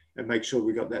decisions and make sure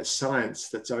we got that science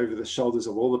that's over the shoulders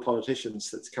of all the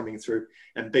politicians that's coming through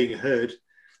and being heard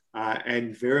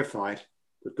and verified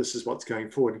that this is what's going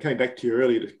forward. And coming back to your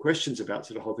earlier questions about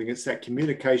sort of whole thing, it's that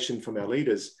communication from our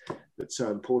leaders that's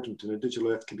so important, and a Digital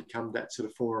Earth can become that sort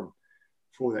of forum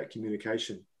for that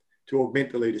communication to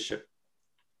augment the leadership.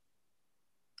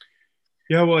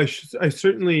 Yeah, well, I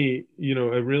certainly, I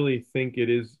really think it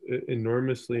is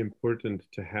enormously important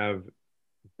to have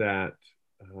that,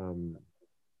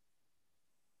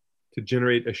 to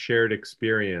generate a shared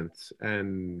experience.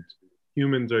 And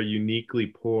humans are uniquely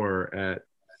poor at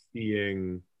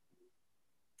seeing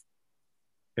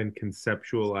and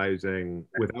conceptualizing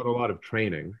without a lot of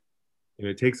training. And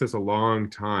it takes us a long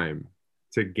time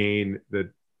to gain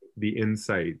the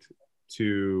insight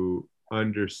to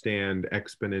understand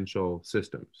exponential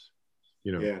systems,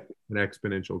 and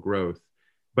exponential growth.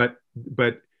 But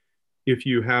if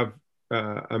you have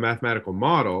a mathematical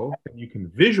model and you can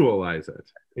visualize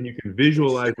it, and you can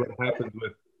visualize what happens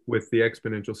with the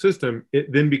exponential system,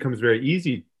 it then becomes very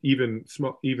easy. Even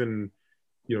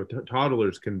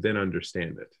toddlers can then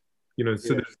understand it.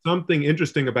 So there's something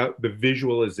interesting about the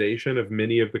visualization of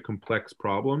many of the complex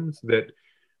problems that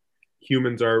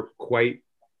humans are quite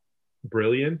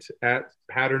brilliant at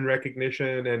pattern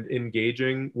recognition and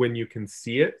engaging when you can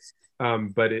see it.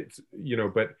 But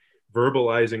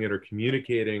verbalizing it or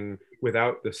communicating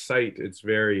without the sight, it's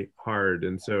very hard.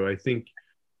 And so I think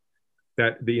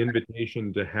that the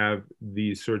invitation to have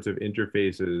these sorts of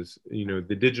interfaces,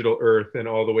 the digital earth and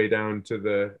all the way down to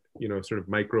the, sort of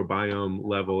microbiome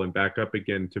level and back up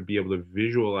again, to be able to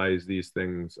visualize these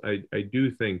things, I do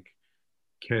think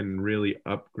can really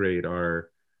upgrade our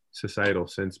societal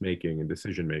sense making and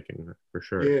decision making, for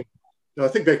sure. Yeah. Now, I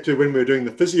think back to when we were doing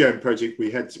the Physiome project,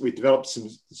 we developed some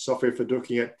software for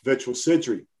looking at virtual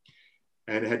surgery,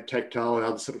 and it had tactile and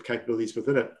other sort of capabilities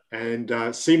within it.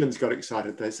 And Siemens got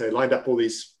excited. They lined up all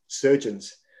these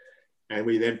surgeons, and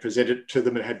we then presented to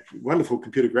them. It had wonderful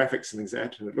computer graphics and things like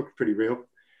that, and it looked pretty real.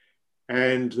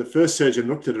 And the first surgeon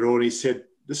looked at it all and he said,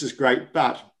 "This is great,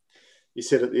 but," he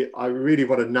said, "I really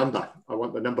want a number. I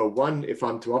want the number 1 if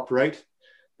I'm to operate,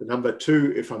 the number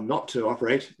 2 if I'm not to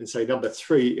operate, and say number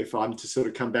 3 if I'm to sort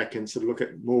of come back and sort of look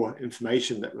at more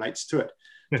information that relates to it.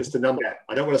 Just a number.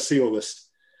 I don't want to see all this."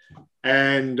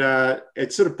 And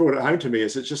it sort of brought it home to me,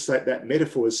 as it's just that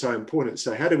metaphor is so important.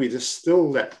 So how do we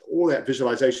distill all that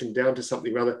visualization down to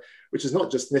something rather, which is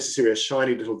not just necessarily a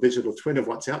shiny little digital twin of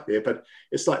what's out there, but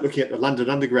it's like looking at the London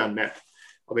Underground map.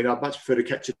 I mean, I'd much prefer to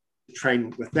catch a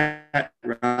train with that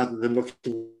rather than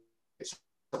looking at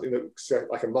something that looks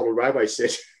like a model railway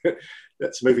set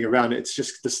that's moving around. It's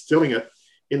just distilling it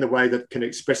in the way that can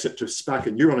express it to spark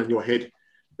a neuron in your head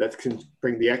that can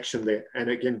bring the action there. And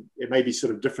again, it may be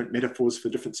sort of different metaphors for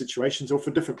different situations or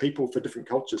for different people, for different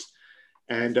cultures.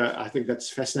 And I think that's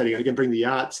fascinating. And again, bring the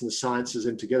arts and the sciences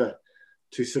in together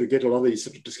to sort of get a lot of these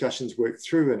sort of discussions worked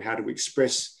through, and how do we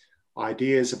express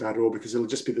ideas about it all, because it'll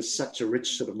just be such a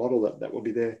rich sort of model that will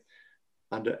be there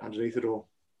underneath it all.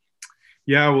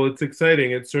 Yeah, well, it's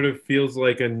exciting. It sort of feels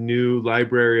like a new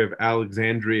Library of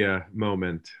Alexandria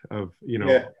moment of,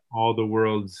 all the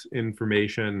world's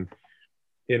information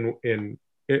in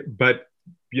it. But,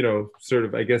 sort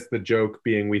of, I guess the joke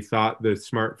being, we thought the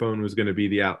smartphone was going to be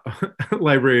the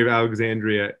Library of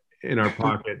Alexandria in our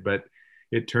pocket, but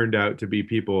it turned out to be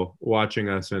people watching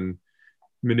us and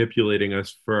manipulating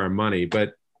us for our money.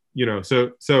 But,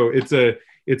 so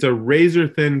it's a razor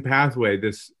thin pathway,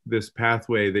 this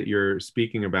pathway that you're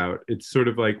speaking about. It's sort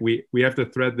of like we have to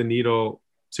thread the needle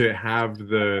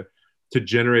to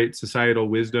generate societal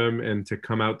wisdom and to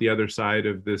come out the other side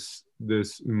of this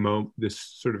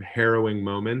sort of harrowing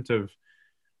moment of,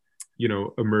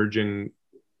 emerging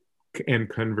and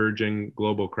converging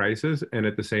global crisis. And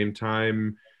at the same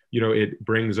time, it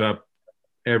brings up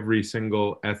every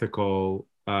single ethical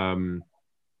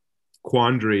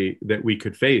quandary that we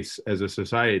could face as a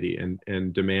society,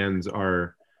 and demands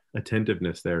our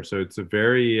attentiveness there. So it's a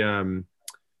very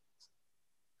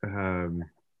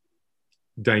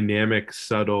dynamic,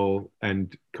 subtle,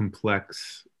 and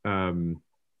complex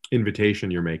invitation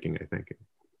you're making, I think.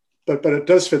 But it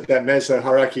does fit that Maslow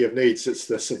hierarchy of needs. It's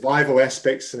the survival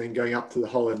aspects, and then going up to the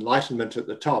whole enlightenment at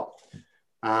the top,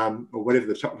 or whatever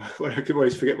the top. I could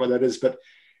always forget what that is, but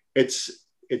it's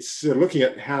looking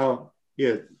at how,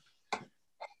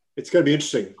 it's going to be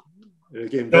interesting.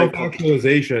 Again,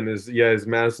 self-actualization is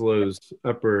Maslow's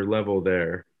upper level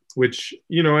there, which,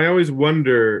 I always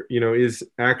wonder, is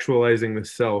actualizing the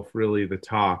self really the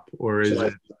top, or is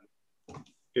it?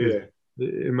 Yeah,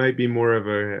 it might be more of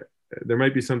there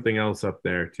might be something else up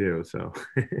there too. So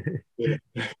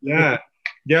yeah,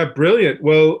 brilliant.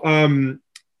 Well,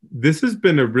 this has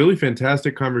been a really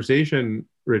fantastic conversation,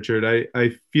 Richard. I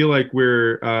feel like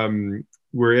we're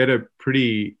at a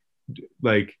pretty,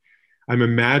 like, I'm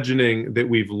imagining that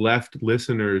we've left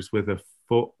listeners with a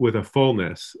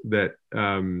fullness that,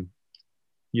 I'm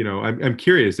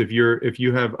curious if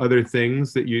you have other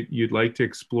things that you'd like to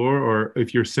explore, or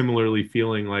if you're similarly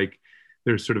feeling like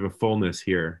there's sort of a fullness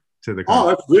here to the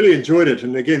conversation. I've really enjoyed it.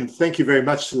 And again, thank you very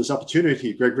much for this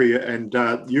opportunity, Gregory. And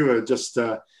you are just,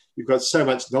 you've got so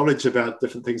much knowledge about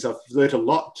different things. I've learned a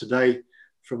lot today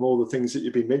from all the things that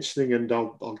you've been mentioning, and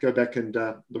I'll go back and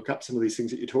look up some of these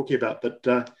things that you're talking about. But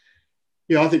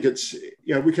I think it's,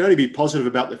 we can only be positive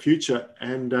about the future.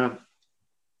 And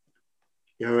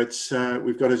it's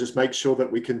we've got to just make sure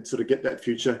that we can sort of get that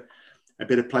future a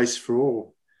better place for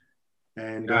all,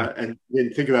 and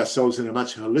then think of ourselves in a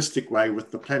much holistic way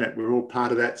with the planet. We're all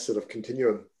part of that sort of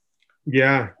continuum.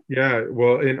 Yeah.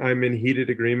 Well, and I'm in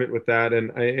heated agreement with that.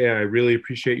 And I really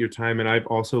appreciate your time. And I've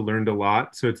also learned a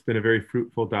lot. So it's been a very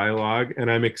fruitful dialogue.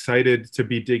 And I'm excited to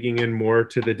be digging in more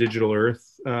to the Digital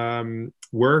Earth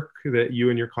work that you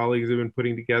and your colleagues have been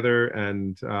putting together.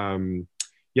 And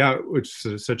which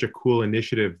is such a cool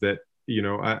initiative that,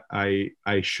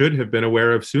 I should have been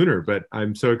aware of sooner, but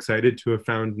I'm so excited to have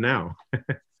found now.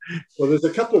 Well, there's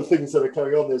a couple of things that are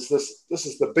going on. There's this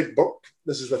is the big book.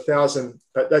 This is 1,000,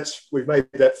 but we've made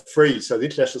that free. So the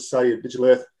International Society of Digital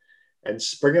Earth and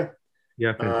Springer.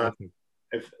 Yeah, fantastic.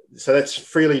 So that's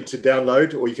freely to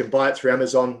download, or you can buy it through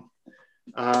Amazon.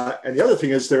 And the other thing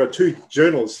is there are 2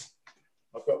 journals.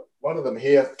 I've got one of them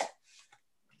here.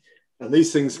 And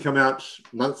these things come out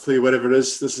monthly, whatever it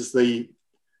is. This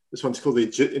one's called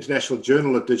the International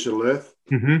Journal of Digital Earth.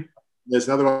 Mm-hmm. There's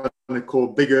another one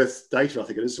called Big Earth Data, I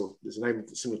think it is, or there's a name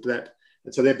similar to that.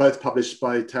 And so they're both published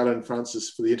by Taylor and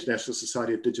Francis for the International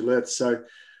Society of Digital Earth. So,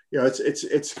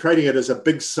 it's creating it as a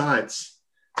big science,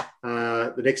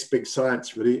 the next big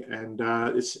science, really. And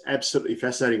it's absolutely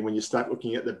fascinating when you start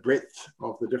looking at the breadth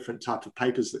of the different types of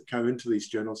papers that go into these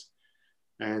journals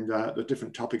and the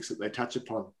different topics that they touch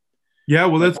upon. Yeah,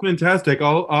 well, that's fantastic.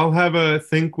 I'll have a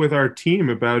think with our team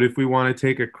about if we want to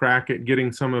take a crack at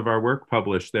getting some of our work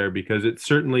published there, because it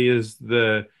certainly is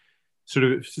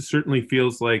certainly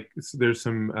feels like there's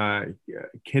some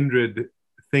kindred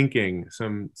thinking,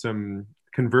 some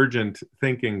convergent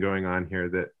thinking going on here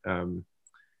that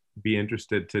be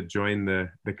interested to join the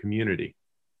community.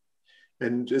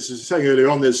 And as I was saying earlier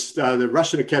on, there's the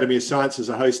Russian Academy of Sciences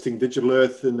are hosting Digital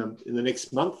Earth in the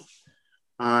next month.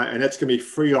 And that's going to be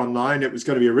free online. It was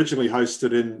going to be originally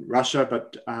hosted in Russia,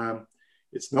 but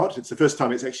it's not. It's the first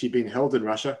time it's actually been held in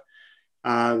Russia.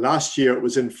 Last year it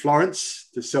was in Florence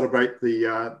to celebrate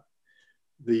the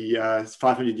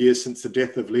 500 years since the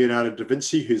death of Leonardo da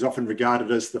Vinci, who's often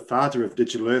regarded as the father of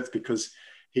Digital Earth because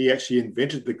he actually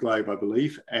invented the globe, I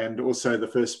believe, and also the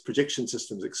first projection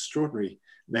systems. Extraordinary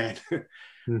man.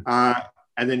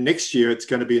 And then next year it's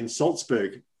going to be in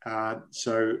Salzburg.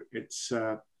 So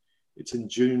it's in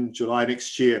June, July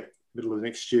next year, middle of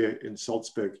next year in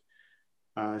Salzburg.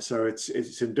 So it's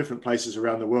in different places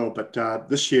around the world. But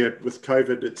this year with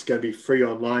COVID, it's going to be free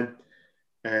online.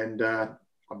 And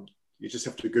you just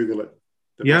have to Google it.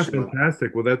 Yeah,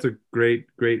 fantastic. Well, that's a great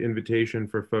invitation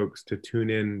for folks to tune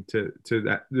in to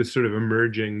this sort of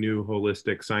emerging new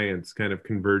holistic science, kind of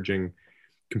converging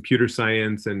computer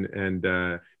science and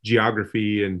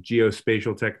geography and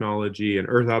geospatial technology and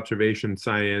Earth observation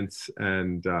science.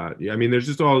 And there's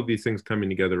just all of these things coming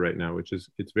together right now,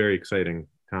 it's very exciting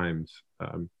times.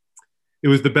 It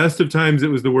was the best of times. It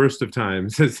was the worst of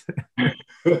times. It'd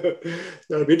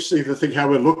be interesting to think how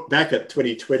we'll look back at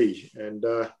 2020. And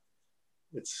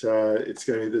it's going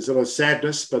to be, there's a lot of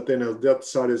sadness, but then on the other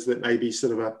side is that maybe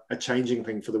sort of a changing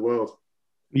thing for the world.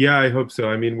 Yeah, I hope so.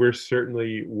 I mean, we're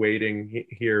certainly waiting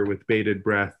here with bated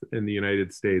breath in the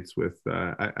United States. With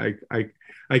I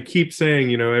keep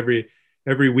saying,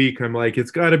 every week I'm like,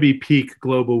 it's got to be peak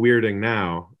global weirding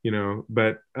now,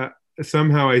 But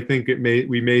somehow I think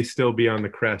we may still be on the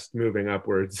crest, moving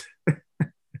upwards.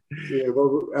 Yeah,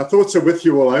 well, our thoughts are with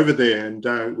you all over there, and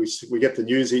we get the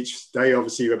news each day,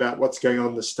 obviously, about what's going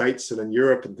on in the States and in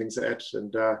Europe and things like that.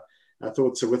 And our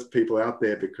thoughts are with people out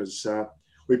there because.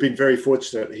 We've been very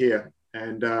fortunate here,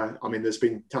 and there's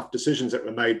been tough decisions that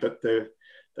were made, but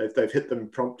they've hit them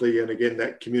promptly. And again,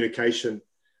 that communication,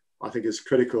 I think, is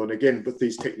critical. And again, with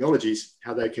these technologies,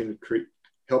 how they can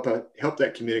help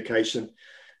that communication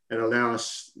and allow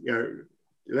us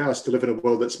to live in a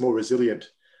world that's more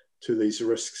resilient to these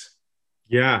risks.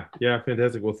 Yeah,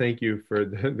 fantastic. Well, thank you for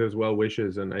those well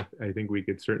wishes, and I think we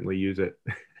could certainly use it.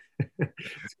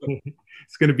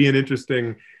 It's going to be an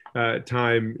interesting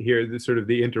time here, this sort of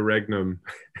the interregnum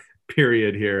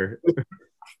period here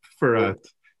for us.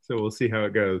 So we'll see how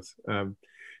it goes.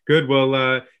 Good. Well,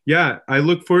 I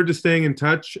look forward to staying in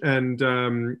touch, and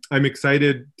I'm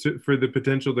excited for the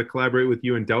potential to collaborate with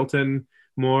you and Delton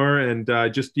more, and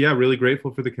really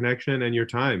grateful for the connection and your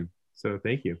time. So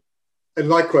thank you. And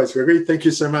likewise, Gregory, thank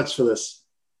you so much for this.